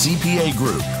Vision CPA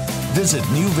Group. Visit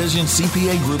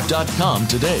newvisioncpagroup.com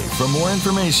today for more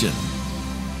information.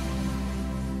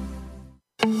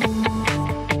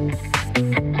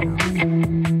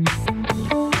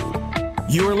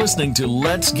 listening to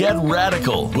Let's Get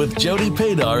Radical with Jody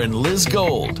Padar and Liz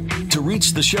Gold. To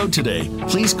reach the show today,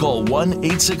 please call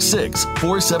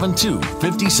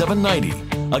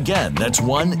 1-866-472-5790. Again, that's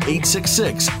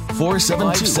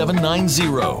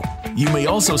 1-866-472-5790. You may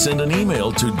also send an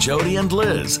email to Jody and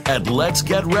Liz at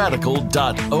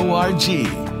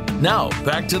letsgetradical.org. Now,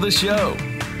 back to the show.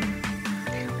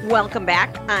 Welcome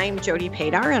back. I'm Jody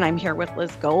Padar, and I'm here with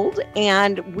Liz Gold,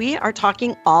 and we are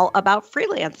talking all about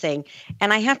freelancing.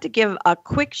 And I have to give a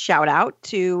quick shout out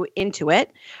to Intuit,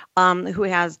 who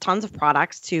has tons of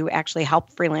products to actually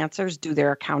help freelancers do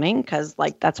their accounting, because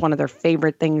that's one of their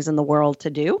favorite things in the world to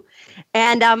do.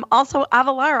 And also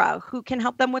Avalara, who can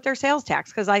help them with their sales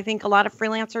tax, because I think a lot of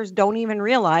freelancers don't even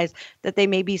realize that they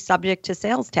may be subject to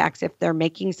sales tax if they're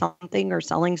making something or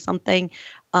selling something.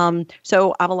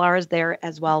 So Avalara is there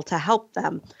as well to help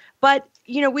them. But,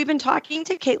 we've been talking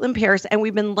to Caitlin Pierce, and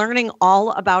we've been learning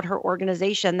all about her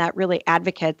organization that really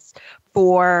advocates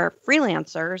for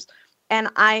freelancers. And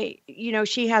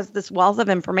she has this wealth of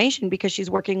information because she's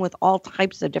working with all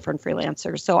types of different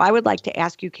freelancers. So I would like to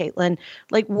ask you, Caitlin,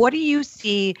 what do you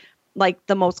see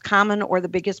the most common or the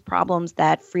biggest problems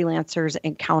that freelancers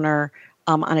encounter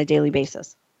on a daily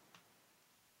basis?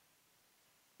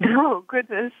 Oh,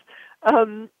 goodness.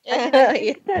 I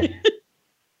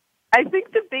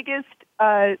think the biggest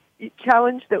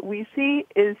challenge that we see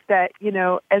is that,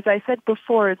 as I said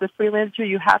before, as a freelancer,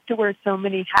 you have to wear so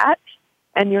many hats,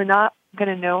 and you're not going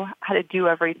to know how to do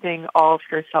everything all of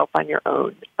yourself on your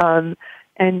own. And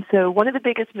so one of the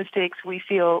biggest mistakes we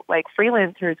feel like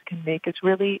freelancers can make is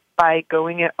really by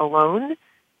going it alone.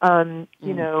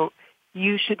 You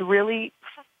should really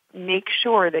make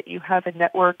sure that you have a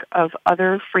network of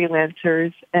other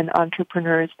freelancers and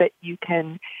entrepreneurs that you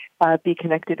can be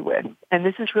connected with. And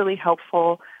this is really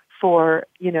helpful for,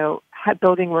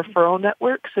 building referral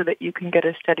networks so that you can get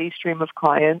a steady stream of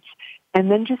clients, and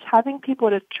then just having people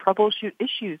to troubleshoot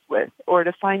issues with, or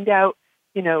to find out,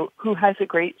 who has a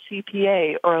great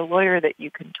CPA or a lawyer that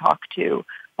you can talk to.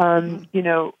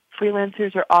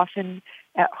 Freelancers are often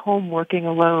at home working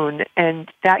alone,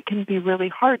 and that can be really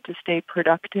hard to stay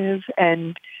productive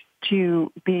and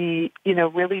to be,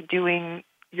 really doing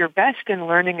your best and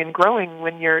learning and growing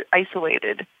when you're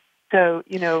isolated. So,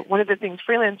 one of the things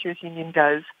Freelancers Union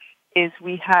does is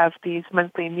we have these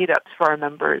monthly meetups for our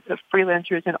members of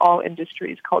freelancers in all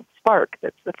industries called Spark.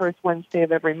 That's the first Wednesday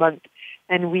of every month.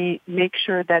 And we make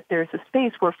sure that there's a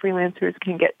space where freelancers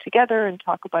can get together and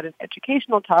talk about an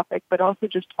educational topic, but also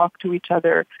just talk to each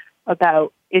other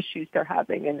about issues they're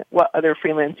having and what other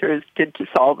freelancers did to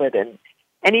solve it. And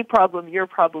any problem you're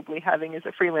probably having as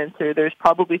a freelancer, there's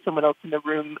probably someone else in the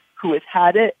room who has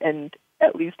had it and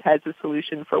at least has a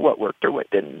solution for what worked or what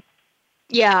didn't.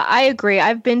 Yeah, I agree.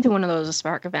 I've been to one of those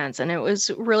Spark events, and it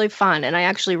was really fun. And I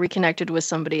actually reconnected with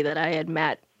somebody that I had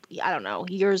met,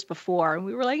 years before. And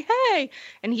we were like, hey,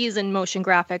 and he's in motion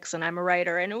graphics and I'm a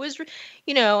writer. And it was,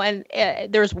 and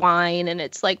there's wine, and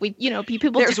it's like,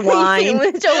 people, there's wine,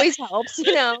 which always helps,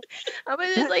 but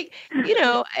it's like,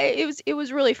 it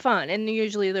was really fun. And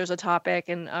usually there's a topic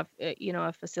and, a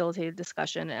facilitated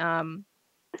discussion.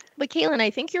 But Caitlin, I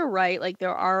think you're right.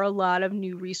 There are a lot of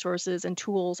new resources and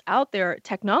tools out there,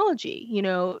 technology,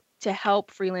 to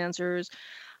help freelancers,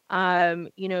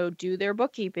 do their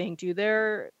bookkeeping, do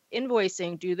their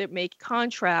invoicing, make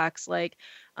contracts,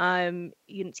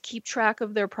 keep track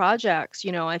of their projects.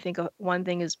 I think one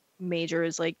thing is major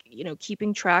is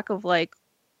keeping track of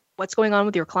what's going on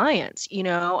with your clients,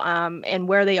 and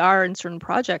where they are in certain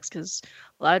projects, because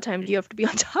a lot of times you have to be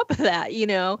on top of that,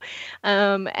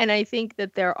 and I think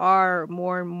that there are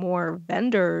more and more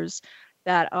vendors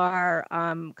that are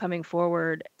coming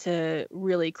forward to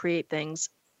really create things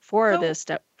for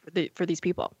for these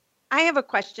people. I have a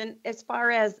question as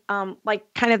far as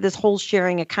kind of this whole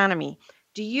sharing economy.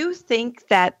 Do you think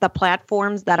that the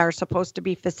platforms that are supposed to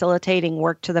be facilitating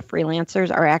work to the freelancers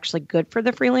are actually good for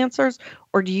the freelancers?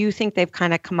 Or do you think they've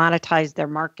kind of commoditized their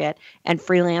market, and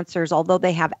freelancers, although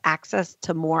they have access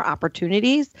to more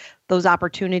opportunities, those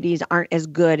opportunities aren't as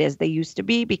good as they used to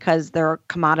be because they're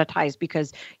commoditized,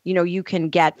 because, you can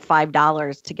get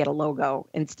 $5 to get a logo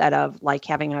instead of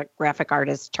having a graphic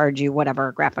artist charge you whatever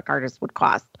a graphic artist would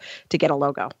cost to get a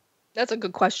logo? That's a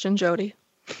good question, Jody.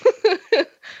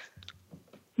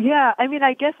 Yeah,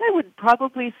 I guess I would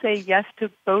probably say yes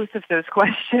to both of those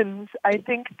questions. I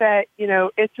think that,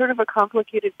 it's sort of a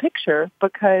complicated picture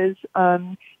because,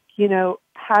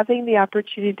 having the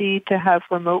opportunity to have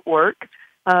remote work,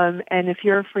 and if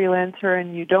you're a freelancer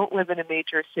and you don't live in a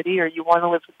major city or you want to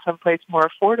live in someplace more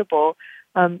affordable,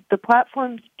 the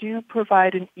platforms do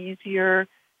provide an easier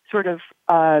sort of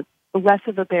less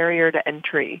of a barrier to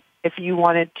entry. if you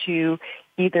wanted to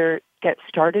either get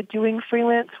started doing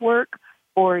freelance work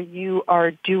or you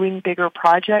are doing bigger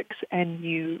projects and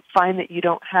you find that you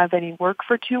don't have any work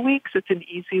for 2 weeks, it's an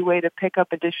easy way to pick up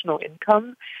additional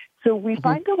income. So we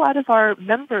find a lot of our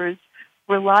members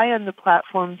rely on the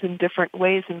platforms in different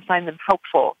ways and find them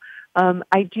helpful.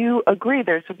 I do agree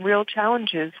there's some real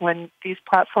challenges when these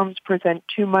platforms present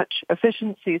too much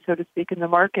efficiency, so to speak, in the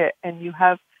market, and you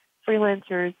have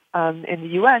freelancers in the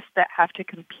U.S. that have to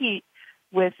compete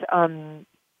with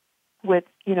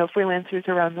freelancers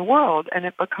around the world, and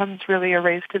it becomes really a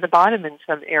race to the bottom in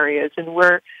some areas. And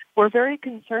we're very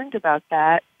concerned about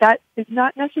that. That is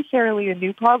not necessarily a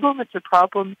new problem. It's a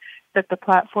problem that the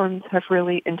platforms have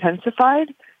really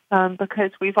intensified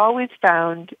because we've always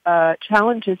found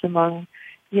challenges among,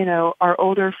 our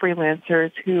older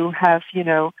freelancers who have,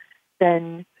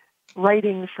 been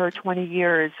writing for 20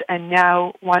 years and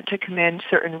now want to command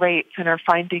certain rates and are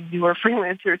finding newer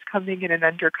freelancers coming in and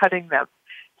undercutting them.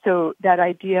 So that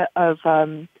idea of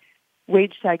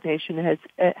wage stagnation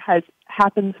has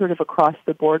happened sort of across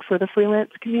the board for the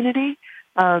freelance community.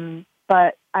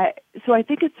 But I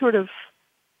think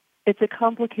it's a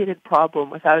complicated problem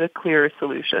without a clear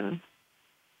solution.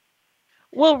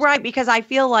 Well, right, because I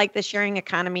feel like the sharing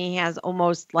economy has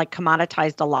almost like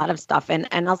commoditized a lot of stuff. And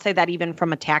I'll say that even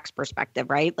from a tax perspective,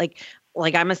 right? Like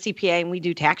I'm a CPA and we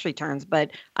do tax returns,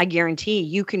 but I guarantee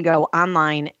you can go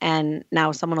online and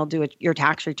now someone will do your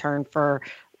tax return for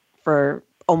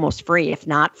almost free, if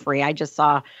not free. I just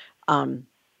saw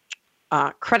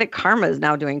Credit Karma is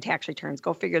now doing tax returns.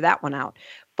 Go figure that one out.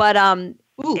 But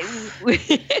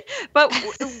but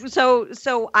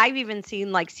so I've even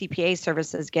seen like CPA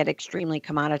services get extremely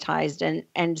commoditized,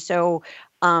 and so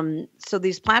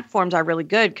these platforms are really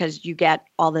good because you get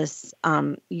all this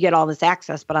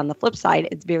access. But on the flip side,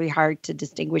 it's very hard to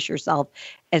distinguish yourself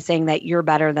as saying that you're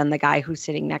better than the guy who's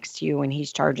sitting next to you and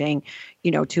he's charging,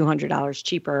 $200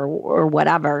 cheaper or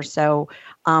whatever. So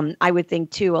I would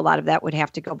think too, a lot of that would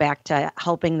have to go back to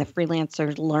helping the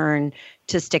freelancers learn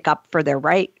to stick up for their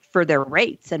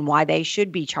rates and why they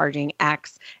should be charging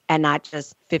X and not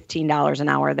just $15 an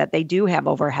hour, that they do have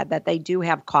overhead, that they do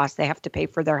have costs. They have to pay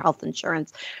for their health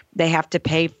insurance. They have to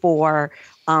pay for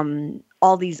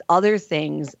all these other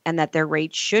things, and that their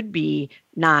rate should be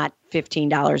not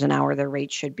 $15 an hour. Their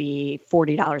rate should be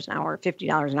 $40 an hour,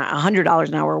 $50 an hour, $100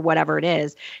 an hour, whatever it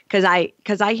is. Because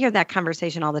I hear that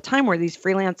conversation all the time where these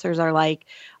freelancers are like,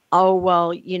 oh,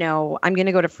 well, I'm going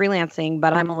to go to freelancing,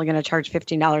 but I'm only going to charge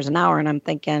 $15 an hour. And I'm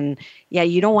thinking, yeah,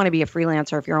 you don't want to be a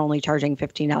freelancer if you're only charging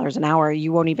 $15 an hour.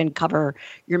 You won't even cover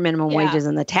your minimum wages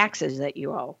and the taxes that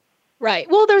you owe. Right.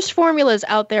 Well, there's formulas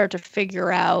out there to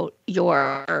figure out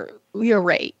your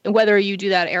rate, whether you do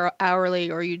that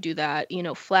hourly or you do that,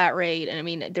 flat rate. And I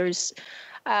mean, there's,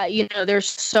 there's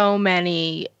so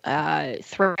many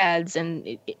threads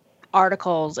and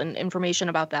articles and information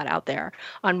about that out there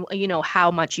on, how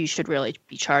much you should really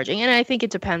be charging. And I think it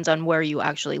depends on where you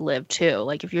actually live too.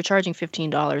 Like if you're charging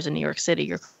 $15 in New York City,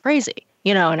 you're crazy,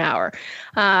 an hour.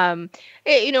 And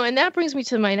that brings me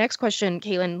to my next question,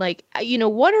 Caitlin. Like,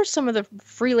 what are some of the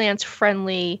freelance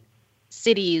friendly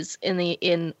cities in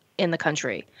the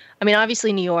country? I mean,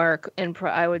 obviously New York, and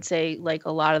I would say like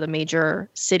a lot of the major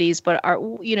cities, but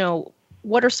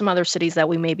what are some other cities that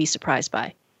we may be surprised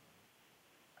by?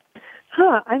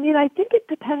 I mean, I think it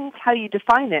depends how you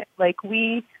define it. Like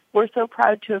we're so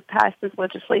proud to have passed this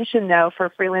legislation now for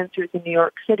freelancers in New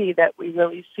York City that we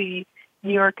really see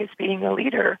New York as being a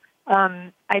leader.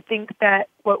 I think that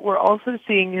what we're also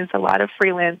seeing is a lot of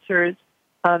freelancers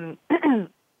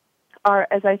are,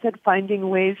 as I said, finding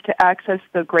ways to access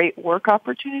the great work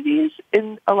opportunities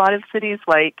in a lot of cities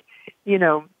like,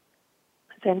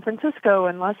 San Francisco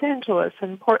and Los Angeles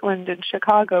and Portland and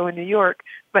Chicago and New York,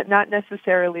 but not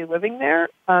necessarily living there.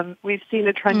 We've seen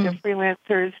a trend of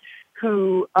freelancers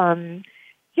who, who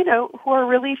are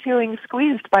really feeling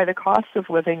squeezed by the cost of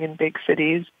living in big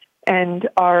cities and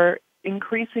are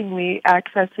increasingly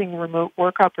accessing remote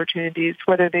work opportunities,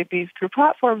 whether they be through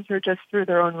platforms or just through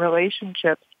their own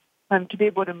relationships, to be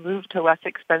able to move to less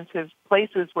expensive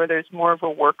places where there's more of a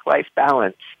work-life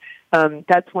balance.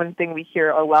 That's one thing we hear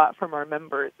a lot from our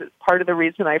members. Is part of the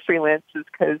reason I freelance is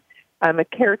because I'm a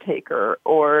caretaker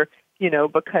or,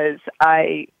 because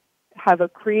I have a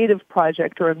creative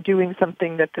project or I'm doing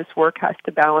something that this work has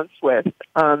to balance with.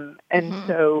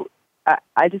 So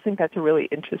I just think that's a really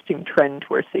interesting trend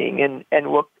we're seeing,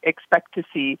 and we'll expect to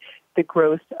see the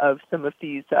growth of some of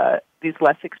these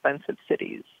less expensive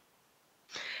cities.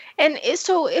 And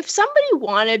so if somebody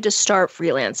wanted to start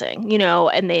freelancing,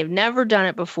 and they've never done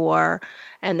it before,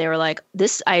 and they were like,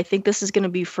 I think this is going to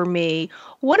be for me.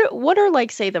 What are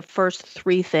like, say, the first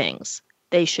 3 things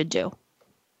they should do?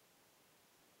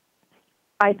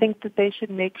 I think that they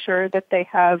should make sure that they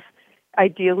have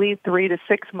ideally 3 to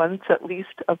 6 months at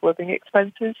least of living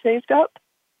expenses saved up.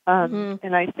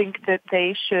 And I think that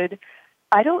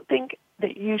I don't think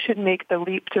that you should make the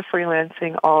leap to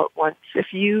freelancing all at once.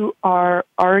 If you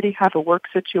already have a work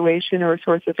situation or a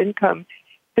source of income,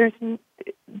 there's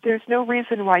no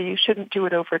reason why you shouldn't do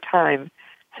it over time.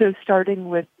 So starting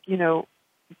with,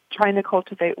 trying to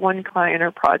cultivate one client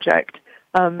or project,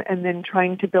 and then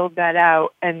trying to build that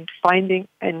out and finding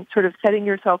and sort of setting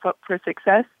yourself up for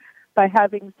success by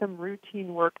having some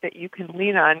routine work that you can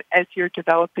lean on as you're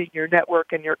developing your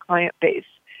network and your client base.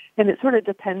 And it sort of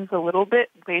depends a little bit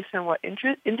based on what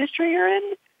industry you're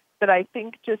in. But I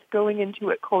think just going into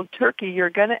it cold turkey, you're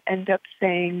going to end up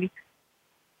saying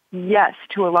yes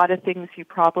to a lot of things you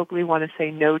probably want to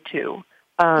say no to.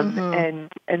 And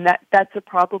that's a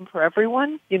problem for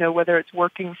everyone, whether it's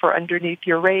working for underneath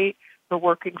your rate or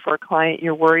working for a client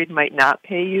you're worried might not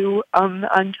pay you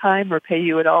on time or pay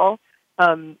you at all.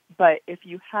 But if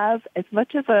you have as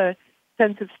much of a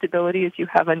sense of stability as you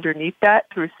have underneath that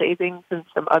through savings and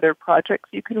some other projects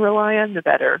you can rely on, the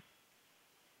better.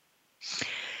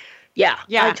 Yeah.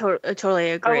 I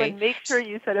totally agree. Oh, and make sure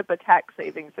you set up a tax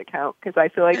savings account, because I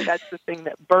feel like that's the thing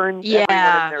that burns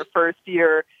everyone in their first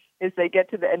year, is they get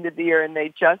to the end of the year and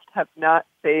they just have not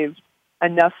saved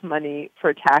enough money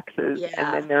for taxes,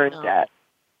 and then they're in debt.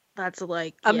 That's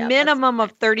like a minimum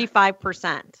of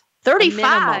 35%.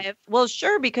 35? Well,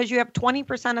 sure, because you have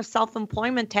 20% of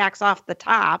self-employment tax off the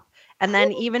top. And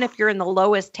then even if you're in the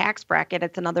lowest tax bracket,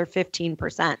 it's another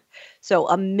 15%. So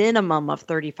a minimum of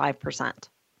 35%.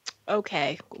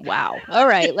 Okay. Wow. All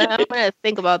right. I'm going to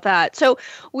think about that. So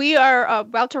we are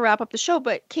about to wrap up the show,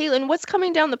 but Caitlin, what's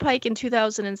coming down the pike in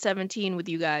 2017 with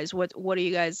you guys? What are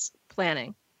you guys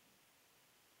planning?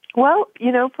 Well,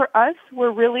 for us,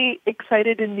 we're really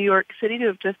excited in New York City to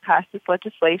have just passed this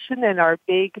legislation, and our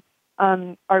big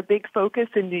focus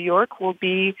in New York will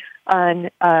be on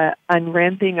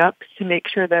ramping up to make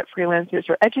sure that freelancers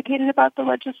are educated about the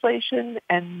legislation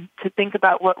and to think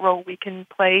about what role we can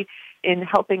play in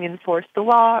helping enforce the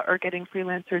law or getting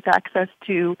freelancers access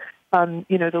to,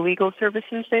 the legal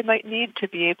services they might need to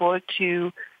be able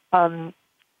to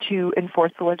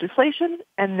enforce the legislation.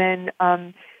 And then,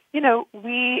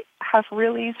 we have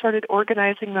really started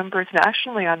organizing members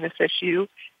nationally on this issue,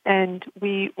 and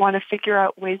we want to figure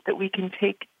out ways that we can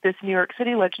take this New York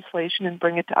City legislation and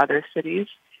bring it to other cities.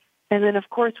 And then, of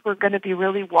course, we're going to be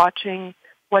really watching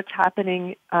what's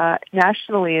happening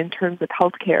nationally in terms of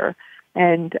healthcare.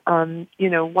 And,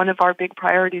 one of our big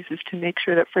priorities is to make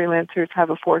sure that freelancers have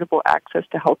affordable access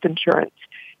to health insurance.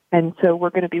 And so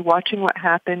we're going to be watching what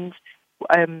happens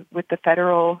with the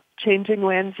federal changing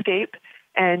landscape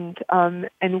and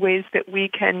ways that we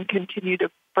can continue to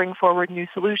bring forward new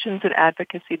solutions and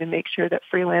advocacy to make sure that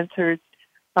freelancers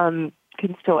can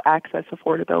still access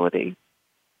affordability.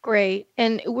 Great.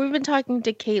 And we've been talking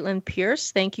to Caitlin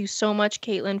Pierce. Thank you so much,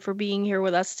 Caitlin, for being here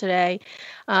with us today.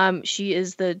 She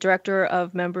is the Director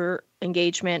of Member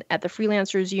Engagement at the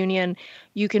Freelancers Union.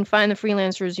 You can find the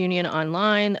Freelancers Union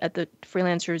online at the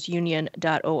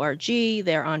freelancersunion.org.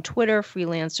 They're on Twitter,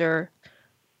 FREELANCERSU.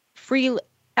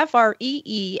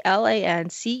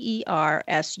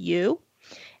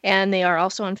 And they are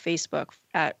also on Facebook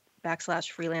at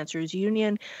 /Freelancers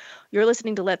Union. You're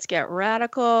listening to Let's Get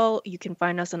Radical. You can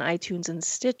find us on iTunes and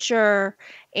Stitcher.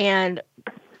 And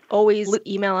always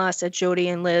email us at Jody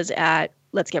and Liz at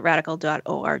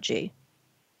letsgetradical.org.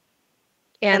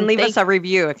 And leave us a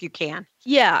review if you can.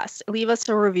 Yes, leave us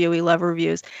a review. We love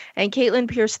reviews. And Caitlin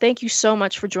Pierce, thank you so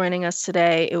much for joining us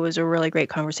today. It was a really great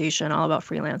conversation all about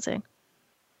freelancing.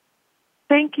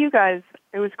 Thank you, guys.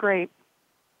 It was great.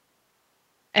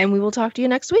 And we will talk to you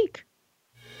next week.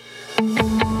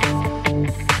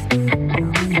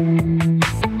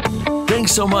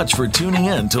 Thanks so much for tuning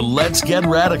in to Let's Get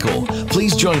Radical.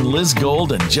 Please join Liz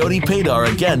Gold and Jody Padar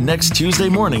again next Tuesday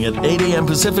morning at 8 a.m.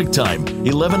 Pacific Time,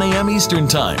 11 a.m. Eastern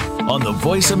Time on the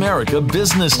Voice America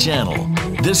Business Channel.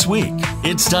 This week,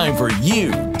 it's time for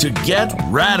you to get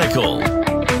radical.